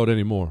Disney World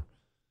anymore.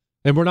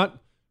 And we're not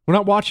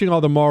watching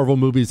all the Marvel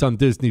movies on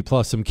Disney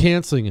Plus. I'm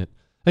canceling it.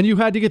 And you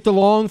had to get the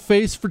long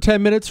face for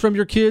 10 minutes from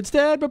your kids.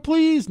 Dad, but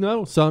please.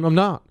 No, son, I'm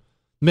not.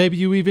 Maybe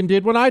you even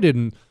did when I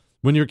didn't.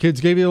 When your kids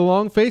gave you the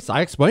long face,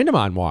 I explained to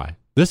mine why.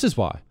 This is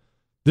why.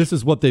 This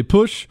is what they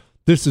push.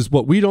 This is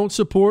what we don't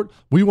support.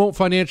 We won't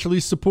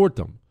financially support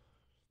them.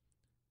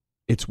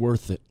 It's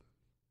worth it.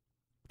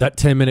 That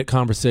 10-minute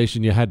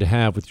conversation you had to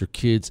have with your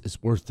kids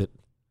is worth it.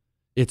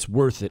 It's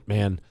worth it,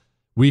 man.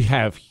 We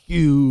have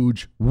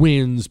huge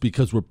wins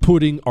because we're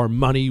putting our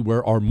money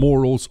where our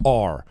morals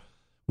are.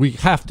 We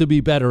have to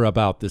be better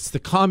about this. The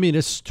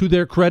communists, to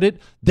their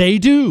credit, they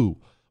do.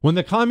 When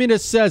the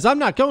communist says, I'm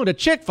not going to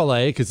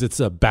Chick-fil-A because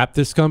it's a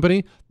Baptist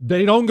company,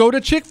 they don't go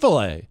to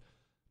Chick-fil-A.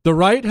 The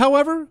right,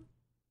 however,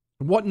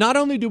 not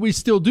only do we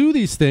still do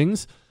these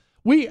things,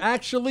 we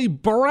actually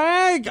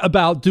brag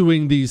about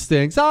doing these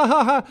things.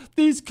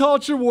 These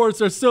culture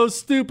wars are so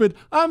stupid.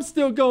 I'm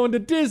still going to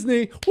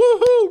Disney.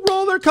 Woohoo,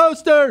 roller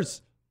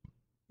coasters.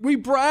 We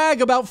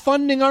brag about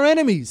funding our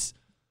enemies.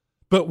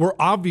 But we're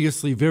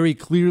obviously very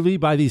clearly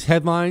by these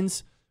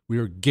headlines, we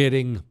are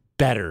getting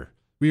better.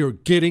 We are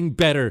getting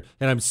better.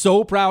 And I'm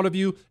so proud of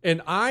you.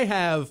 And I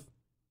have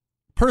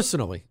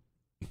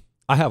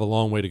a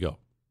long way to go.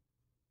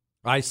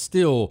 I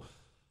still,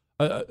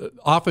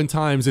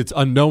 oftentimes it's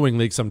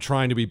unknowingly because I'm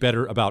trying to be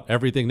better about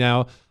everything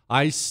now.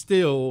 I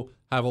still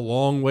have a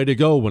long way to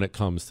go when it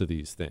comes to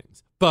these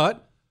things.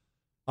 But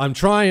I'm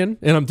trying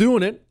and I'm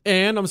doing it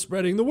and I'm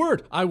spreading the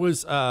word. I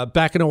was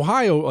back in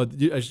Ohio,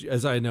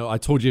 as I know, I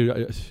told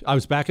you, I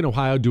was back in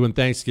Ohio doing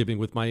Thanksgiving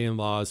with my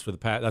in-laws for the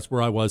past, that's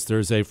where I was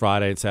Thursday,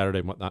 Friday, and Saturday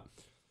and whatnot.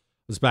 I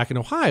was back in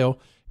Ohio,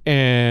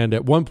 and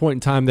at one point in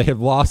time, they had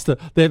lost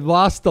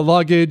the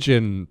luggage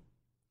and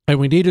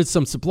we needed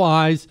some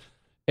supplies.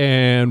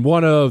 And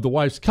one of the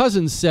wife's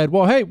cousins said,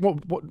 well, hey,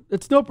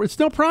 it's no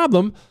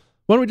problem.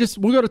 Why don't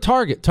we'll go to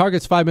Target.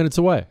 Target's 5 minutes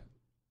away.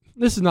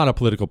 This is not a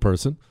political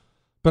person.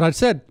 But I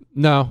said,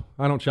 no,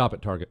 I don't shop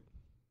at Target.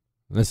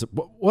 And I said,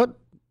 what?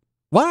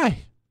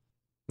 Why?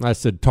 I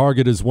said,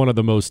 Target is one of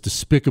the most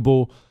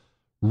despicable,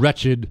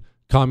 wretched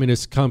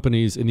communist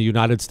companies in the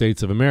United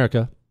States of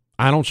America.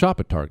 I don't shop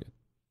at Target.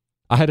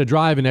 I had to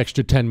drive an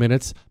extra 10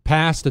 minutes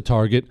past the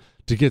Target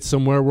to get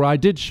somewhere where I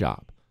did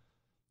shop.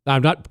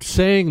 I'm not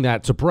saying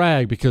that to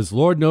brag because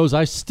Lord knows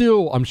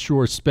I'm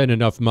sure, spend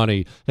enough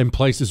money in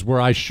places where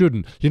I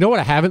shouldn't. You know what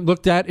I haven't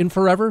looked at in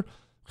forever?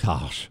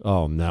 Gosh,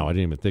 oh no, I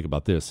didn't even think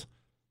about this.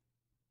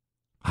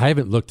 I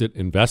haven't looked at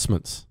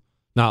investments.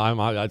 Now,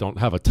 I don't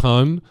have a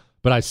ton,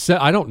 but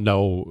I don't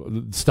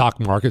know stock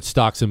market,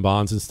 stocks and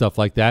bonds and stuff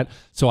like that.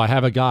 So I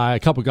have a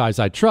couple guys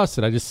I trust,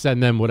 and I just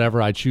send them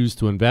whatever I choose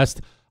to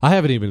invest. I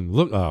haven't even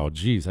looked. Oh,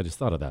 geez, I just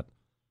thought of that.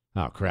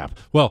 Oh, crap.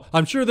 Well,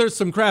 I'm sure there's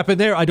some crap in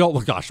there.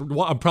 Gosh,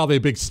 I'm probably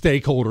a big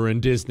stakeholder in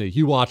Disney.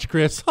 You watch,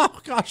 Chris? Oh,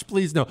 gosh,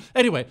 please no.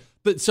 Anyway,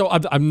 but so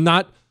I'm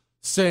not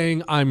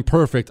saying I'm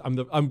perfect.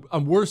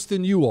 I'm worse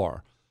than you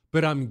are,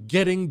 but I'm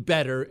getting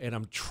better and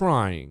I'm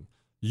trying.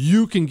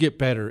 You can get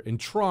better and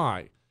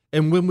try.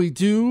 And when we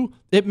do,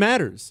 it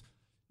matters.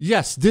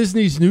 Yes,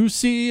 Disney's new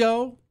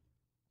CEO,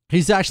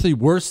 he's actually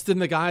worse than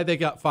the guy that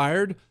got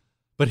fired,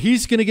 but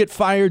he's going to get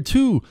fired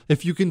too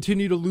if you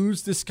continue to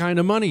lose this kind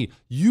of money.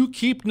 You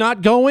keep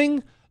not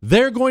going,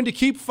 they're going to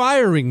keep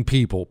firing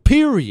people,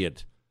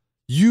 period.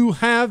 You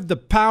have the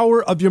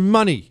power of your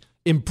money.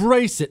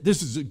 Embrace it.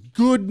 This is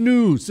good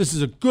news. This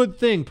is a good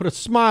thing. Put a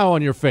smile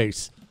on your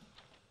face.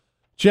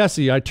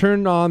 Jesse, I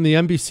turned on the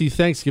NBC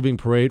Thanksgiving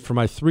parade for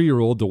my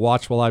 3-year-old to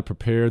watch while I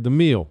prepared the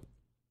meal.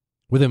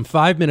 Within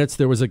 5 minutes,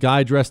 there was a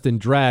guy dressed in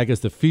drag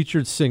as the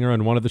featured singer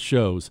on one of the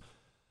shows.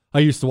 I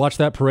used to watch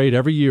that parade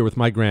every year with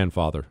my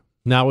grandfather.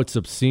 Now it's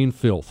obscene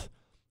filth.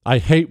 I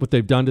hate what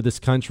they've done to this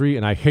country,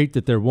 and I hate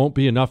that there won't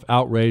be enough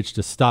outrage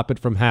to stop it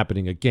from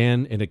happening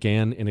again and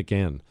again and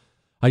again.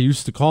 I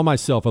used to call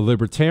myself a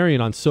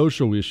libertarian on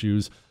social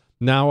issues.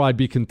 Now I'd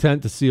be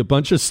content to see a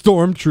bunch of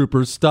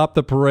stormtroopers stop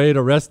the parade,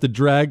 arrest the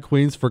drag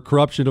queens for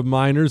corruption of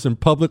minors, and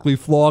publicly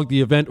flog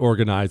the event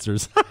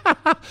organizers.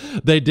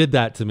 They did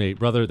that to me.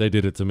 Brother, they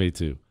did it to me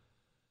too.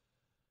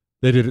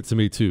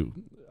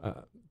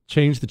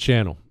 Change the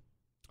channel.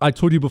 I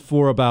told you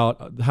before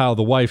about how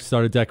the wife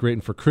started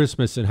decorating for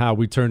Christmas and how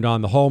we turned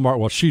on the Hallmark.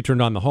 Well, she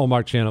turned on the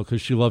Hallmark channel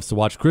because she loves to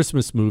watch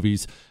Christmas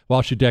movies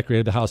while she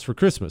decorated the house for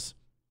Christmas.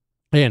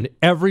 And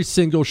every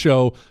single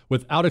show,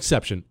 without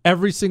exception,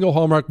 every single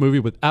Hallmark movie,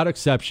 without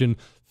exception,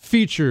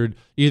 featured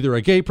either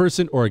a gay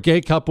person or a gay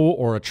couple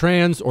or a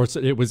trans, or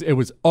it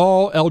was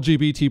all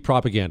LGBT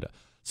propaganda.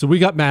 So we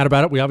got mad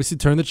about it. We obviously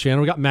turned the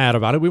channel. We got mad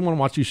about it. We want to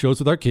watch these shows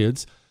with our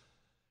kids.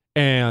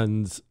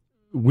 And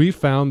we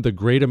found the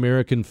Great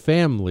American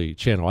Family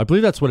channel. I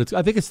believe that's what it's.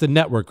 I think it's the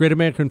network, Great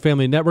American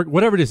Family Network.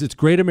 Whatever it is, it's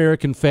Great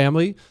American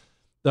Family.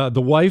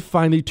 The wife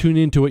finally tuned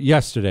into it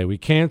yesterday. We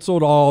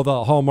canceled all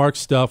the Hallmark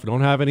stuff. We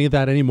don't have any of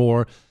that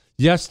anymore.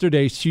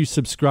 Yesterday, she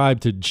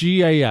subscribed to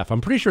GAF.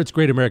 I'm pretty sure it's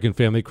Great American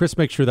Family. Chris,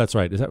 make sure that's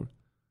right. Is that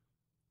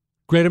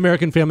Great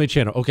American Family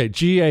Channel? Okay,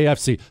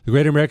 GAFC, the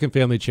Great American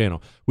Family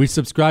Channel. We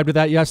subscribed to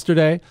that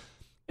yesterday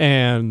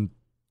and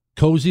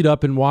cozied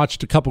up and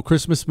watched a couple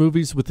Christmas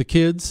movies with the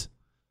kids.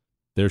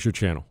 There's your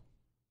channel.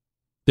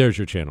 There's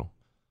your channel.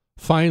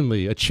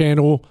 Finally, a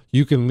channel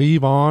you can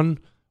leave on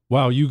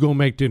while you go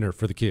make dinner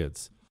for the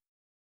kids.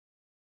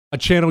 A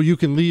channel you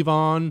can leave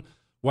on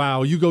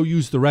while you go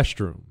use the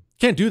restroom.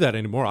 Can't do that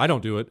anymore. I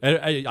don't do it.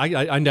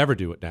 I never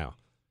do it now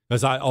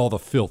because all the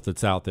filth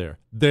that's out there.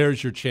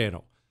 There's your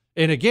channel.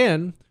 And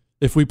again,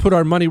 if we put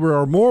our money where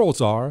our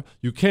morals are,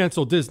 you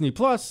cancel Disney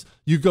Plus,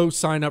 you go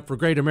sign up for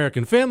Great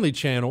American Family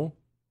Channel,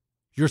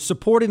 you're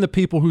supporting the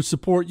people who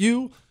support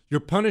you, you're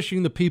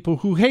punishing the people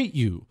who hate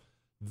you.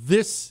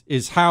 This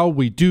is how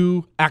we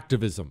do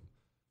activism.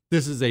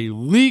 This is a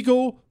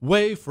legal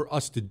way for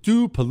us to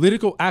do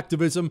political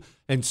activism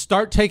and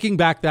start taking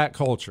back that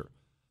culture.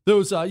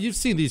 Those you've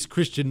seen these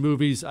Christian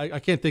movies. I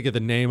can't think of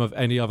the name of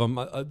any of them.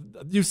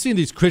 You've seen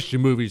these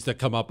Christian movies that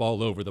come up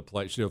all over the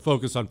place,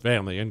 focus on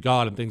family and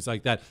God and things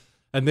like that.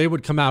 And they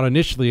would come out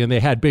initially and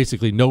they had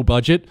basically no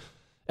budget.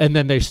 And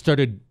then they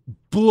started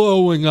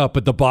blowing up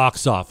at the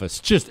box office.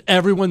 Just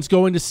everyone's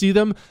going to see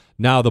them.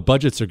 Now the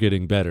budgets are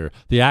getting better.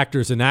 The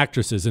actors and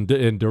actresses and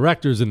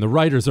directors and the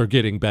writers are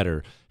getting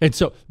better. And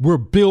so we're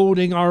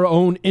building our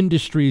own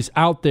industries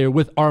out there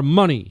with our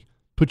money.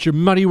 Put your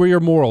money where your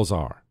morals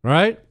are, all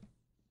right?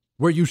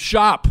 Where you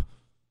shop.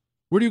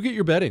 Where do you get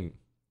your bedding?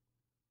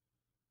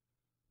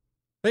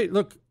 Hey,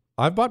 look,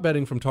 I bought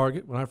bedding from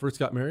Target when I first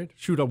got married.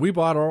 Shoot, we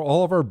bought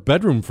all of our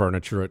bedroom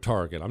furniture at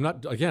Target. I'm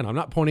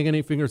not pointing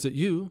any fingers at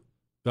you.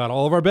 Got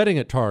all of our bedding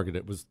at Target.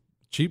 It was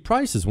cheap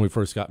prices when we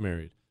first got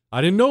married. I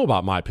didn't know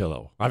about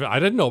MyPillow. I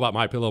didn't know about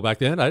MyPillow back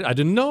then. I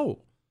didn't know.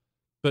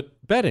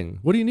 But bedding,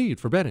 what do you need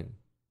for bedding?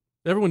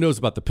 Everyone knows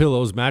about the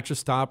pillows,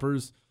 mattress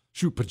toppers,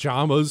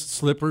 pajamas,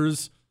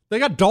 slippers. They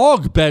got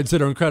dog beds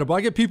that are incredible.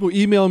 I get people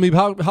emailing me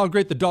how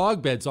great the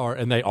dog beds are,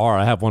 and they are.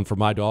 I have one for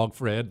my dog,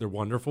 Fred. They're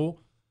wonderful.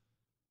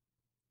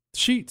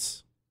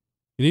 Sheets.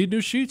 You need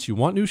new sheets? You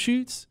want new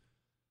sheets?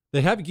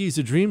 They have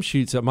Giza Dream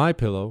sheets at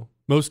MyPillow.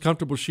 Most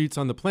comfortable sheets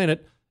on the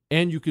planet,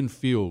 and you can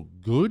feel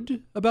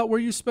good about where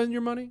you spend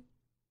your money.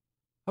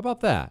 How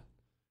about that?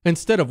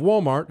 Instead of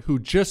Walmart, who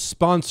just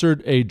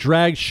sponsored a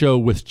drag show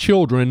with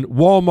children,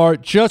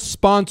 Walmart just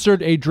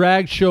sponsored a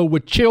drag show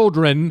with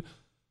children.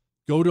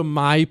 Go to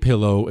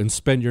MyPillow and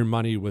spend your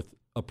money with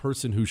a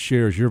person who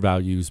shares your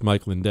values,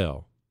 Mike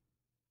Lindell.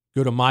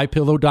 Go to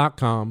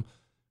mypillow.com,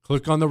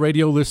 click on the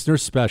radio listener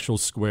special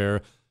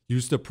square,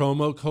 use the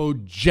promo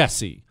code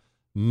Jesse.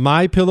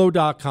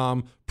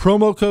 mypillow.com,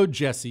 promo code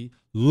Jesse.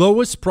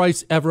 Lowest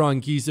price ever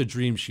on Giza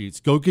Dream Sheets.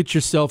 Go get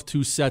yourself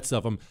 2 sets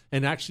of them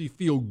and actually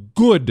feel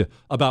good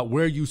about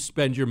where you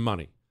spend your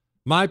money.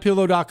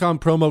 mypillow.com,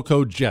 promo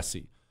code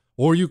Jesse.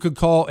 Or you could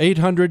call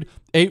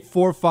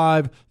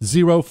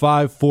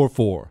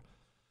 800-845-0544.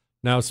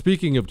 Now,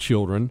 speaking of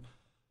children,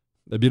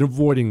 I've been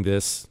avoiding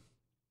this.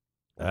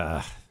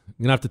 I'm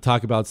going to have to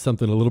talk about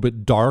something a little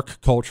bit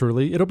dark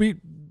culturally. It'll be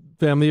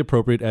family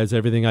appropriate, as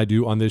everything I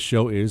do on this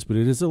show is, but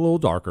it is a little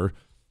darker.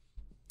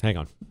 Hang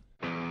on.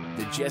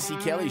 The Jesse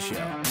Kelly Show.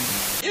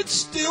 It's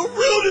still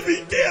real to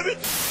me, damn it!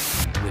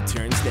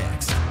 Returns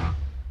next.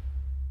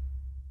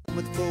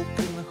 With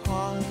broken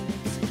hearts,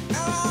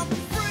 I'm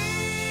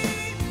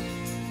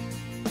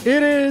free.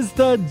 It is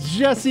the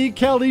Jesse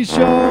Kelly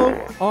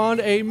Show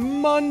on a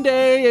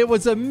Monday.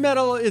 It's a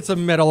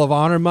Medal of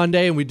Honor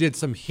Monday, and we did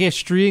some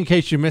history. In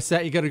case you missed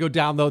that, you got to go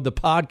download the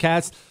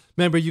podcast.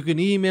 Remember, you can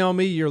email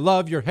me your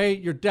love, your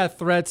hate, your death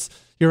threats,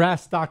 your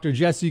Ask Dr.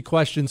 Jesse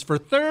questions for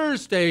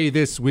Thursday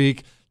this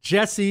week.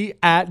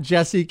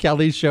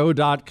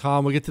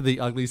 Jesse@jessekellyshow.com. We'll get to the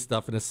ugly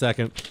stuff in a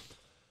second.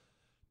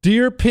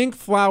 Dear Pink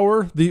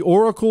Flower, the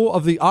Oracle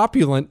of the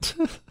Opulent.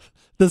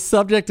 The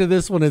subject of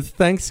this one is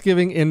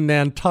Thanksgiving in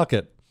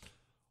Nantucket.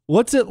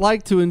 What's it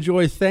like to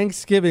enjoy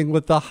Thanksgiving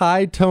with the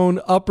high-tone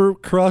upper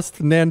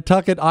crust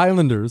Nantucket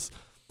Islanders?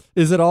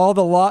 Is it all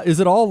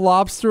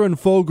lobster and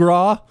foie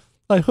gras?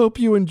 I hope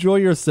you enjoy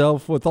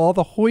yourself with all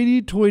the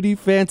hoity-toity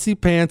fancy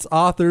pants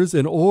authors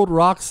and old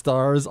rock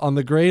stars on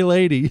the Gray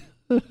Lady.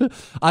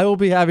 I will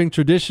be having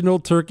traditional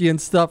turkey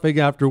and stuffing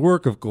after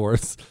work, of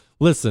course.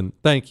 Listen,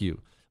 thank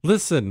you.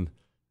 Listen,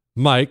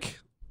 Mike,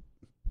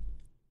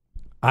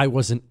 I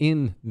wasn't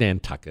in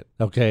Nantucket,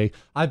 okay?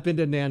 I've been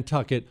to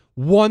Nantucket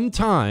one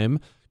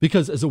time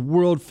because as a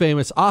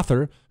world-famous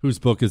author, whose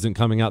book isn't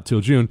coming out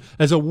till June,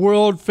 as a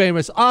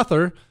world-famous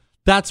author,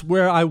 that's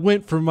where I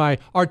went for my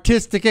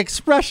artistic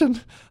expression.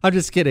 I'm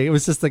just kidding. It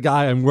was just the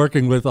guy I'm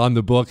working with on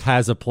the book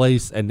has a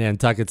place in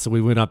Nantucket, so we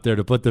went up there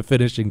to put the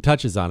finishing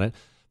touches on it.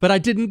 But I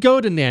didn't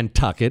go to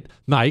Nantucket,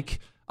 Mike.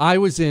 I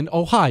was in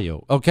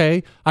Ohio,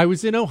 okay? I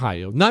was in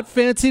Ohio. Not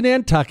fancy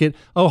Nantucket,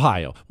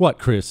 Ohio. What,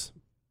 Chris?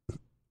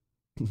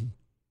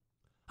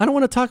 I don't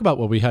want to talk about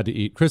what we had to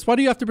eat. Chris, why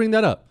do you have to bring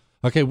that up?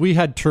 Okay, we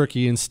had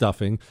turkey and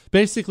stuffing.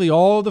 Basically,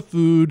 all the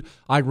food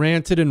I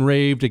ranted and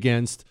raved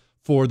against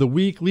for the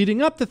week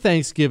leading up to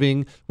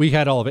Thanksgiving, we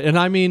had all of it. And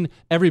I mean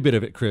every bit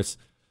of it, Chris.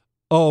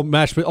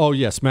 Mashed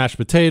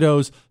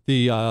potatoes,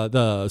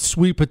 the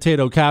sweet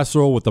potato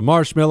casserole with the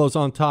marshmallows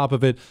on top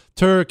of it,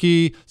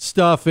 turkey,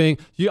 stuffing.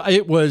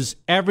 It was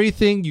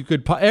everything you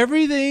could,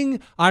 everything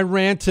I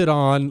ranted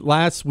on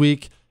last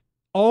week,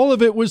 all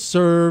of it was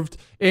served.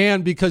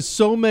 And because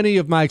so many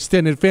of my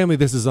extended family,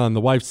 this is on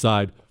the wife's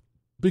side,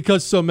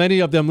 because so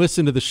many of them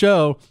listen to the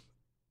show,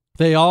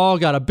 they all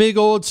got a big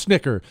old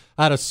snicker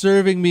out of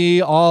serving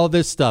me all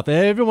this stuff.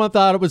 Everyone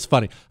thought it was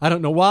funny. I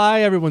don't know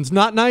why. Everyone's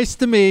not nice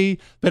to me,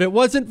 but it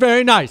wasn't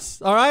very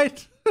nice, all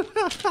right?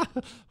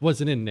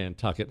 Wasn't in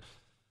Nantucket.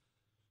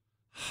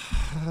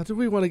 Do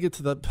we want to get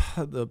to the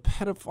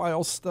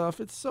pedophile stuff?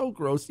 It's so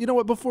gross. You know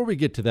what? Before we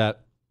get to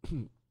that,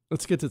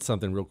 let's get to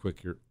something real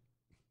quick here.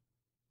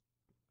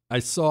 I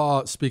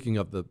saw, speaking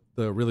of the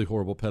really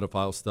horrible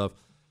pedophile stuff,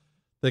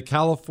 that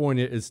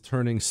California is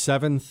turning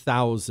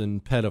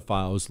 7,000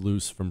 pedophiles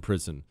loose from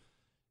prison.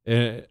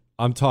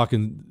 I'm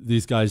talking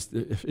these guys.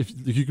 If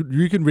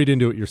you can read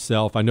into it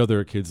yourself. I know there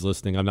are kids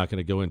listening. I'm not going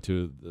to go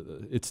into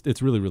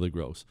it's really, really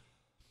gross.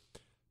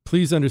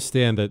 Please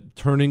understand that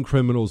turning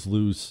criminals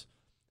loose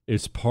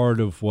is part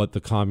of what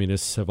the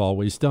communists have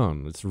always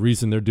done. It's the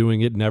reason they're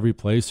doing it in every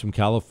place from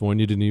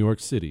California to New York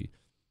City.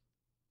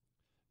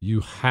 You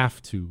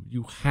have to.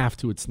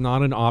 It's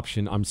not an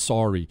option. I'm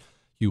sorry.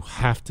 You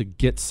have to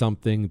get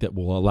something that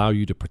will allow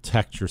you to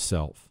protect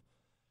yourself.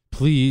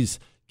 Please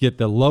get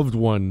the loved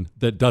one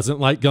that doesn't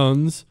like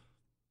guns,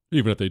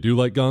 even if they do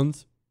like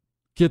guns.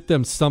 Get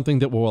them something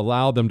that will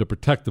allow them to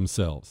protect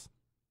themselves.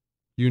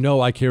 You know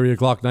I carry a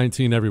Glock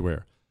 19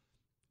 everywhere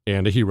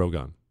and a hero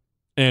gun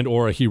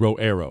or a hero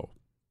arrow.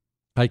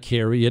 I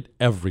carry it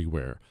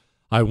everywhere.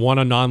 I want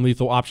a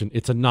non-lethal option.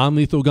 It's a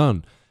non-lethal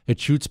gun.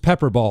 It shoots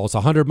pepper balls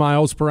 100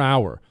 miles per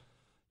hour.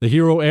 The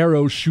Hero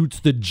Arrow shoots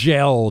the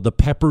gel, the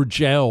pepper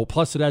gel,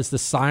 plus it has the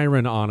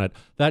siren on it.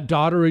 That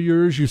daughter of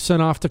yours you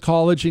sent off to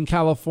college in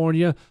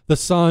California, the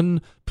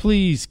son,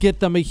 please get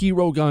them a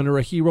Hero gun or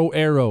a Hero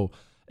Arrow.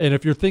 And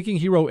if you're thinking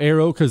Hero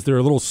Arrow because they're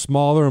a little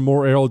smaller and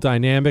more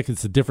aerodynamic,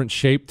 it's a different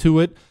shape to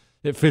it.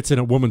 It fits in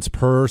a woman's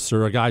purse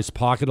or a guy's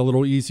pocket a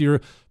little easier.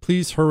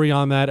 Please hurry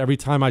on that. Every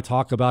time I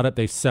talk about it,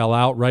 they sell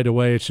out right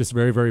away. It's just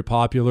very, very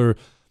popular.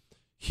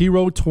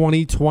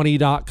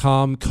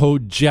 Hero2020.com,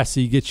 code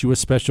Jesse gets you a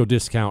special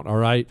discount, all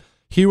right?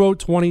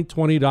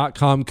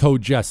 Hero2020.com,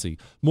 code Jesse.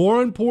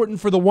 More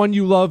important for the one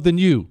you love than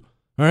you,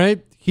 all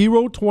right?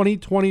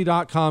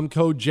 Hero2020.com,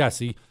 code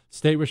Jesse.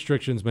 State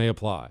restrictions may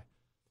apply.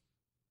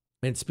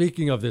 And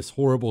speaking of this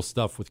horrible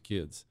stuff with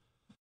kids,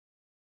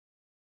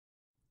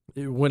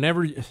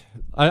 whenever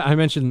I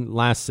mentioned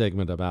last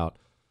segment about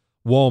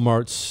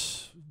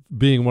Walmart's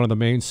being one of the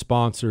main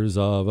sponsors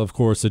of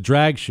course, a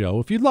drag show.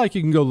 If you'd like,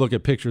 you can go look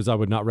at pictures. I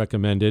would not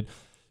recommend it,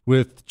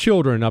 with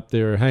children up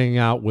there hanging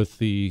out with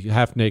the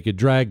half-naked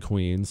drag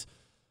queens.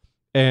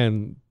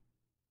 And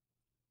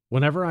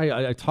whenever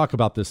I talk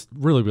about this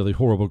really, really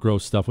horrible,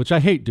 gross stuff, which I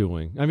hate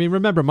doing. I mean,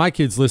 remember, my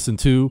kids listen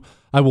too.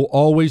 I will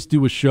always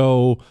do a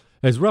show,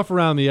 as rough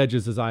around the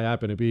edges as I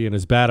happen to be and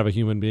as bad of a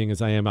human being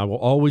as I am, I will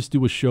always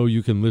do a show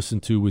you can listen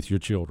to with your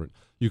children.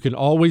 You can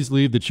always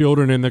leave the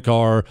children in the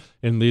car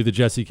and leave the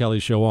Jesse Kelly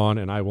show on,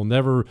 and I will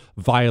never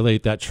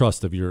violate that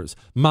trust of yours.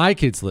 My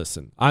kids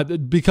listen.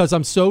 Because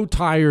I'm so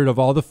tired of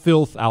all the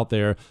filth out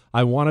there,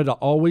 I wanted to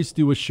always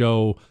do a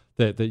show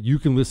that you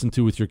can listen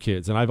to with your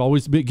kids. And I've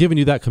always been giving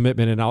you that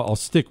commitment, and I'll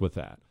stick with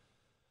that.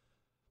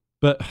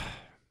 But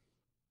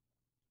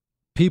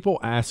people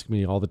ask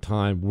me all the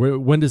time,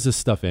 when does this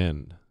stuff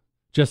end?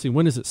 Jesse,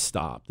 when does it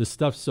stop? This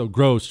stuff's so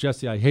gross.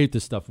 Jesse, I hate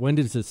this stuff. When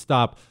does it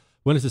stop?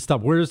 When does it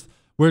stop? Where's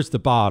the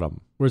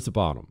bottom? Where's the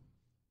bottom?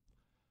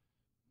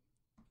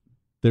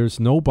 There's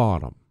no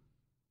bottom.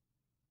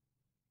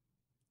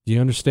 Do you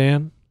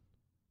understand?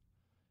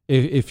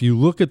 If you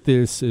look at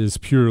this as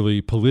purely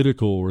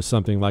political or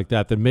something like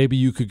that, then maybe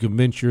you could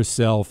convince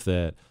yourself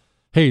that,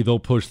 hey, they'll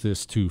push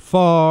this too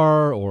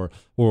far, or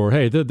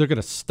hey, they're going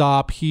to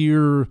stop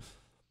here.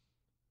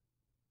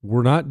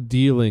 We're not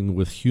dealing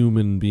with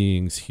human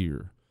beings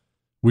here.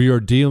 We are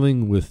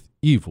dealing with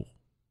evil,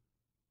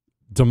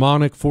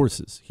 demonic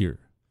forces here.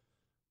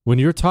 When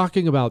you're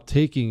talking about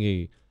taking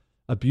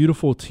a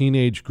beautiful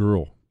teenage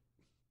girl,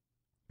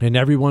 and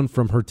everyone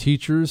from her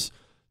teachers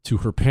to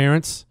her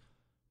parents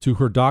to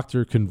her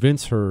doctor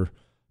convince her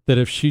that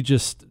if she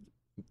just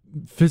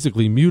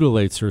physically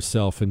mutilates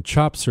herself and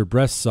chops her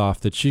breasts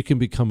off, that she can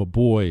become a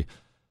boy,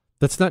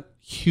 that's not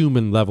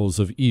human levels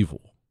of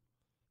evil.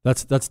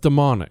 That's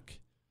demonic.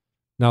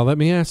 Now, let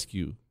me ask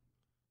you,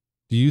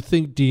 do you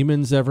think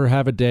demons ever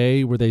have a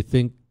day where they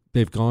think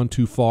they've gone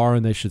too far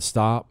and they should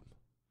stop?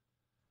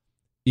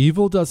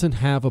 Evil doesn't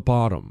have a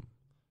bottom.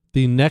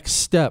 The next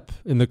step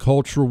in the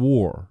culture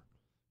war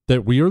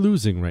that we are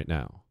losing right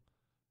now,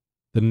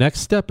 the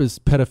next step is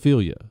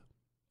pedophilia,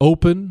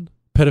 open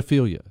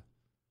pedophilia.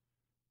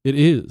 It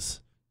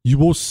is. You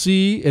will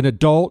see an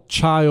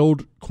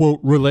adult-child, quote,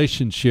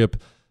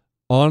 relationship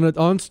on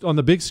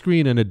the big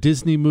screen in a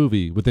Disney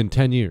movie within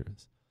 10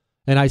 years.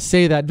 And I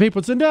say that, and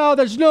people say, no,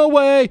 there's no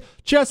way.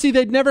 Jesse,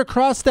 they'd never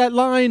cross that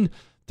line.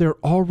 They're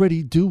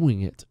already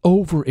doing it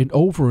over and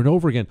over and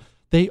over again.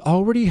 They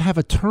already have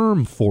a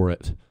term for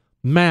it.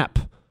 MAP,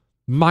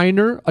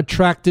 minor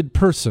attracted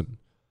person.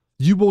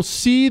 You will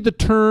see the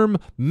term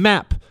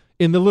MAP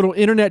in the little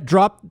internet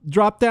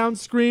drop-down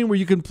screen where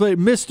you can play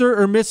Mr.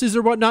 or Mrs.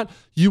 or whatnot.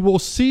 You will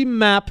see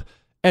MAP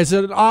as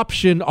an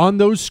option on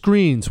those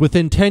screens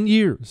within 10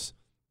 years.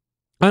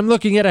 I'm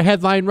looking at a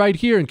headline right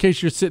here in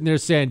case you're sitting there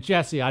saying,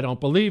 Jesse, I don't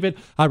believe it.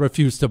 I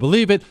refuse to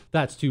believe it.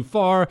 That's too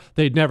far.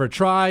 They'd never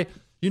try.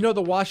 You know,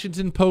 the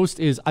Washington Post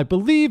is, I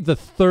believe, the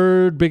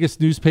third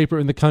biggest newspaper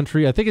in the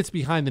country. I think it's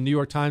behind the New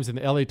York Times and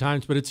the LA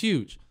Times, but it's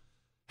huge.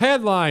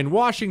 Headline,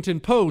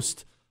 Washington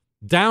Post,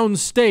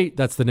 Downstate,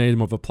 that's the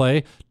name of a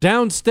play.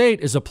 Downstate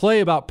is a play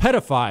about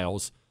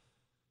pedophiles,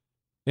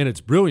 and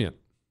it's brilliant.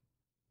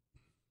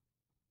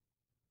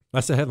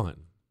 That's the headline.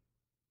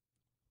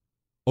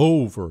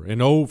 Over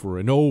and over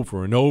and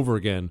over and over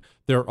again,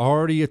 they're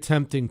already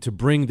attempting to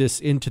bring this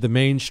into the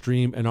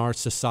mainstream in our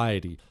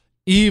society.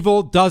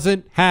 Evil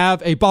doesn't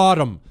have a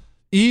bottom.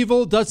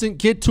 Evil doesn't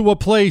get to a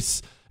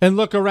place and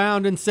look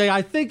around and say,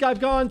 I think I've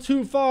gone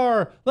too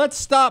far. Let's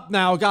stop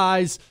now,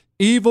 guys.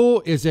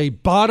 Evil is a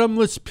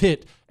bottomless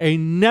pit, a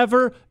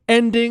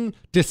never-ending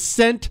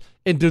descent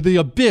into the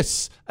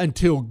abyss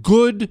until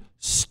good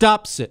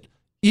stops it.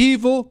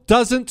 Evil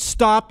doesn't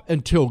stop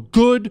until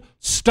good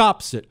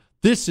stops it.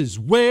 This is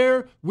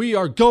where we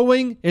are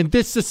going in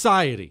this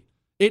society.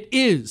 It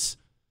is.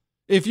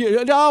 If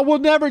you, no, we'll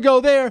never go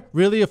there.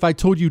 Really, if I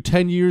told you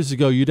 10 years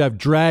ago you'd have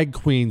drag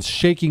queens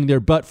shaking their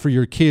butt for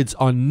your kids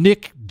on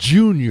Nick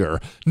Jr.,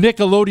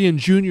 Nickelodeon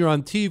Jr.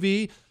 on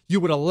TV,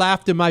 you would have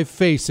laughed in my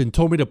face and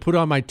told me to put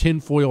on my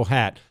tinfoil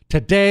hat.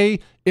 Today,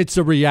 it's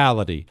a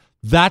reality.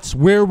 That's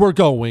where we're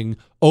going.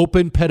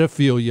 Open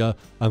pedophilia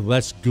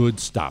unless good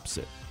stops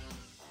it.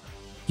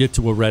 Get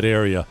to a red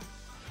area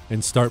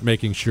and start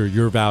making sure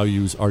your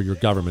values are your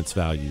government's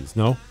values.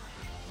 No?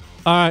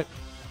 All right.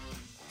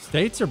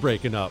 States are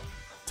breaking up.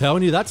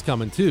 Telling you that's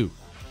coming too.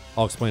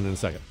 I'll explain in a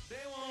second.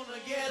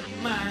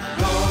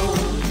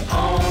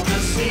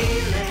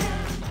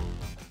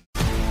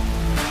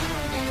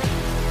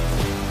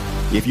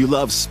 If you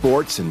love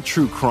sports and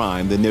true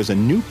crime, then there's a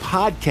new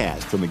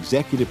podcast from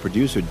executive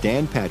producer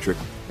Dan Patrick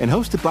and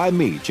hosted by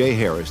me, Jay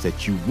Harris,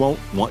 that you won't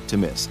want to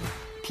miss.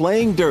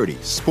 Playing Dirty: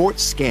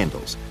 Sports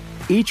Scandals.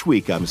 Each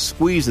week, I'm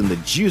squeezing the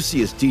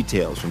juiciest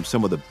details from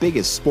some of the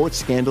biggest sports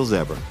scandals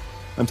ever.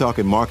 I'm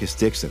talking Marcus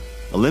Dixon,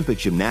 Olympic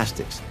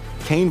gymnastics,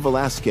 Cain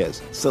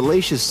Velasquez,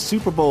 salacious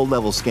Super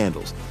Bowl-level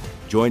scandals,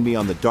 Join me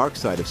on the dark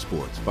side of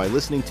sports by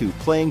listening to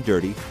Playing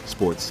Dirty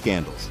Sports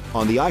Scandals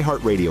on the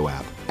iHeartRadio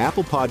app,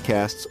 Apple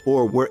Podcasts,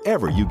 or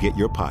wherever you get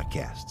your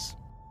podcasts.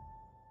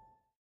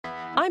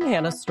 I'm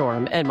Hannah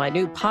Storm, and my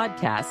new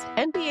podcast,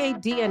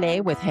 NBA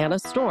DNA with Hannah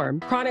Storm,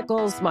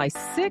 chronicles my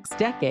 6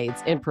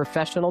 decades in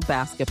professional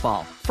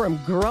basketball. From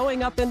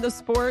growing up in the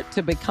sport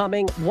to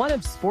becoming one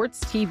of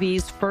sports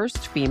TV's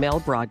first female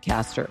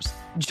broadcasters.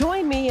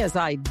 Join me as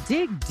I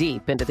dig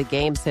deep into the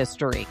game's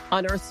history,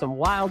 unearth some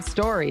wild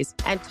stories,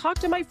 and talk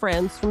to my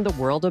friends from the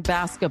world of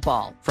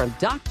basketball, from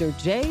Dr.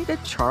 J to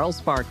Charles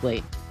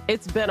Barkley.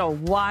 It's been a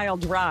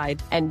wild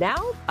ride, and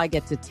now I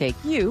get to take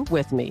you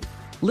with me.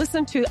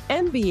 Listen to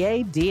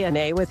NBA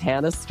DNA with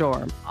Hannah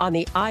Storm on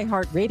the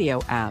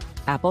iHeartRadio app,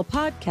 Apple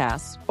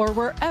Podcasts, or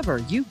wherever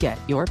you get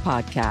your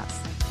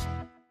podcasts.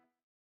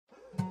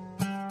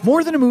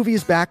 More Than a Movie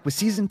is back with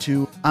Season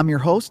 2. I'm your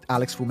host,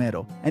 Alex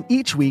Fumero, and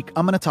each week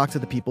I'm going to talk to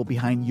the people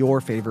behind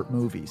your favorite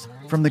movies.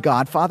 From The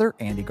Godfather,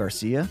 Andy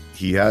Garcia.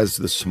 He has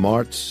the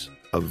smarts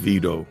of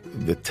Vito,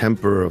 the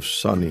temper of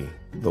Sonny,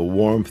 the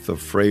warmth of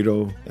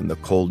Fredo, and the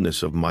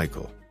coldness of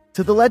Michael.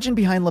 To the legend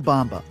behind La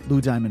Bamba,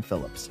 Lou Diamond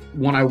Phillips.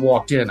 When I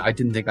walked in, I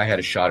didn't think I had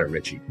a shot at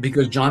Richie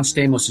because John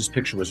Stamos'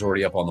 picture was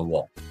already up on the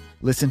wall.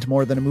 Listen to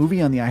More Than a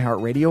Movie on the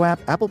iHeartRadio app,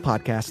 Apple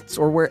Podcasts,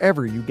 or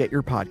wherever you get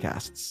your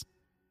podcasts.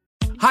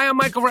 Hi, I'm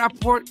Michael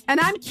Rappaport. And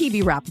I'm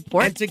Kibi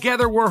Rappaport. And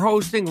together we're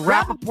hosting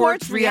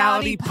Rappaport's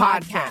Reality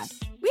Podcast.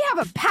 We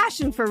have a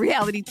passion for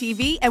reality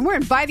TV, and we're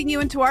inviting you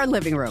into our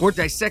living room. We're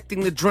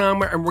dissecting the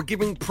drama, and we're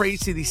giving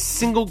praise to the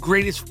single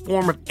greatest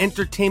form of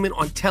entertainment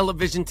on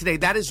television today.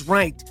 That is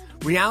right.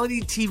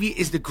 Reality TV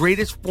is the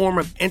greatest form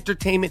of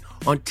entertainment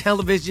on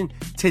television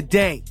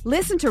today.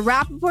 Listen to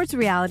Rappaport's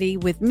Reality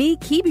with me,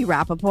 Kibi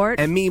Rappaport.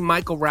 And me,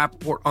 Michael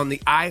Rappaport, on the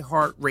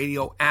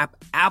iHeartRadio app,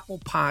 Apple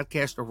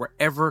Podcast, or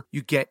wherever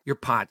you get your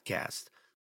podcast.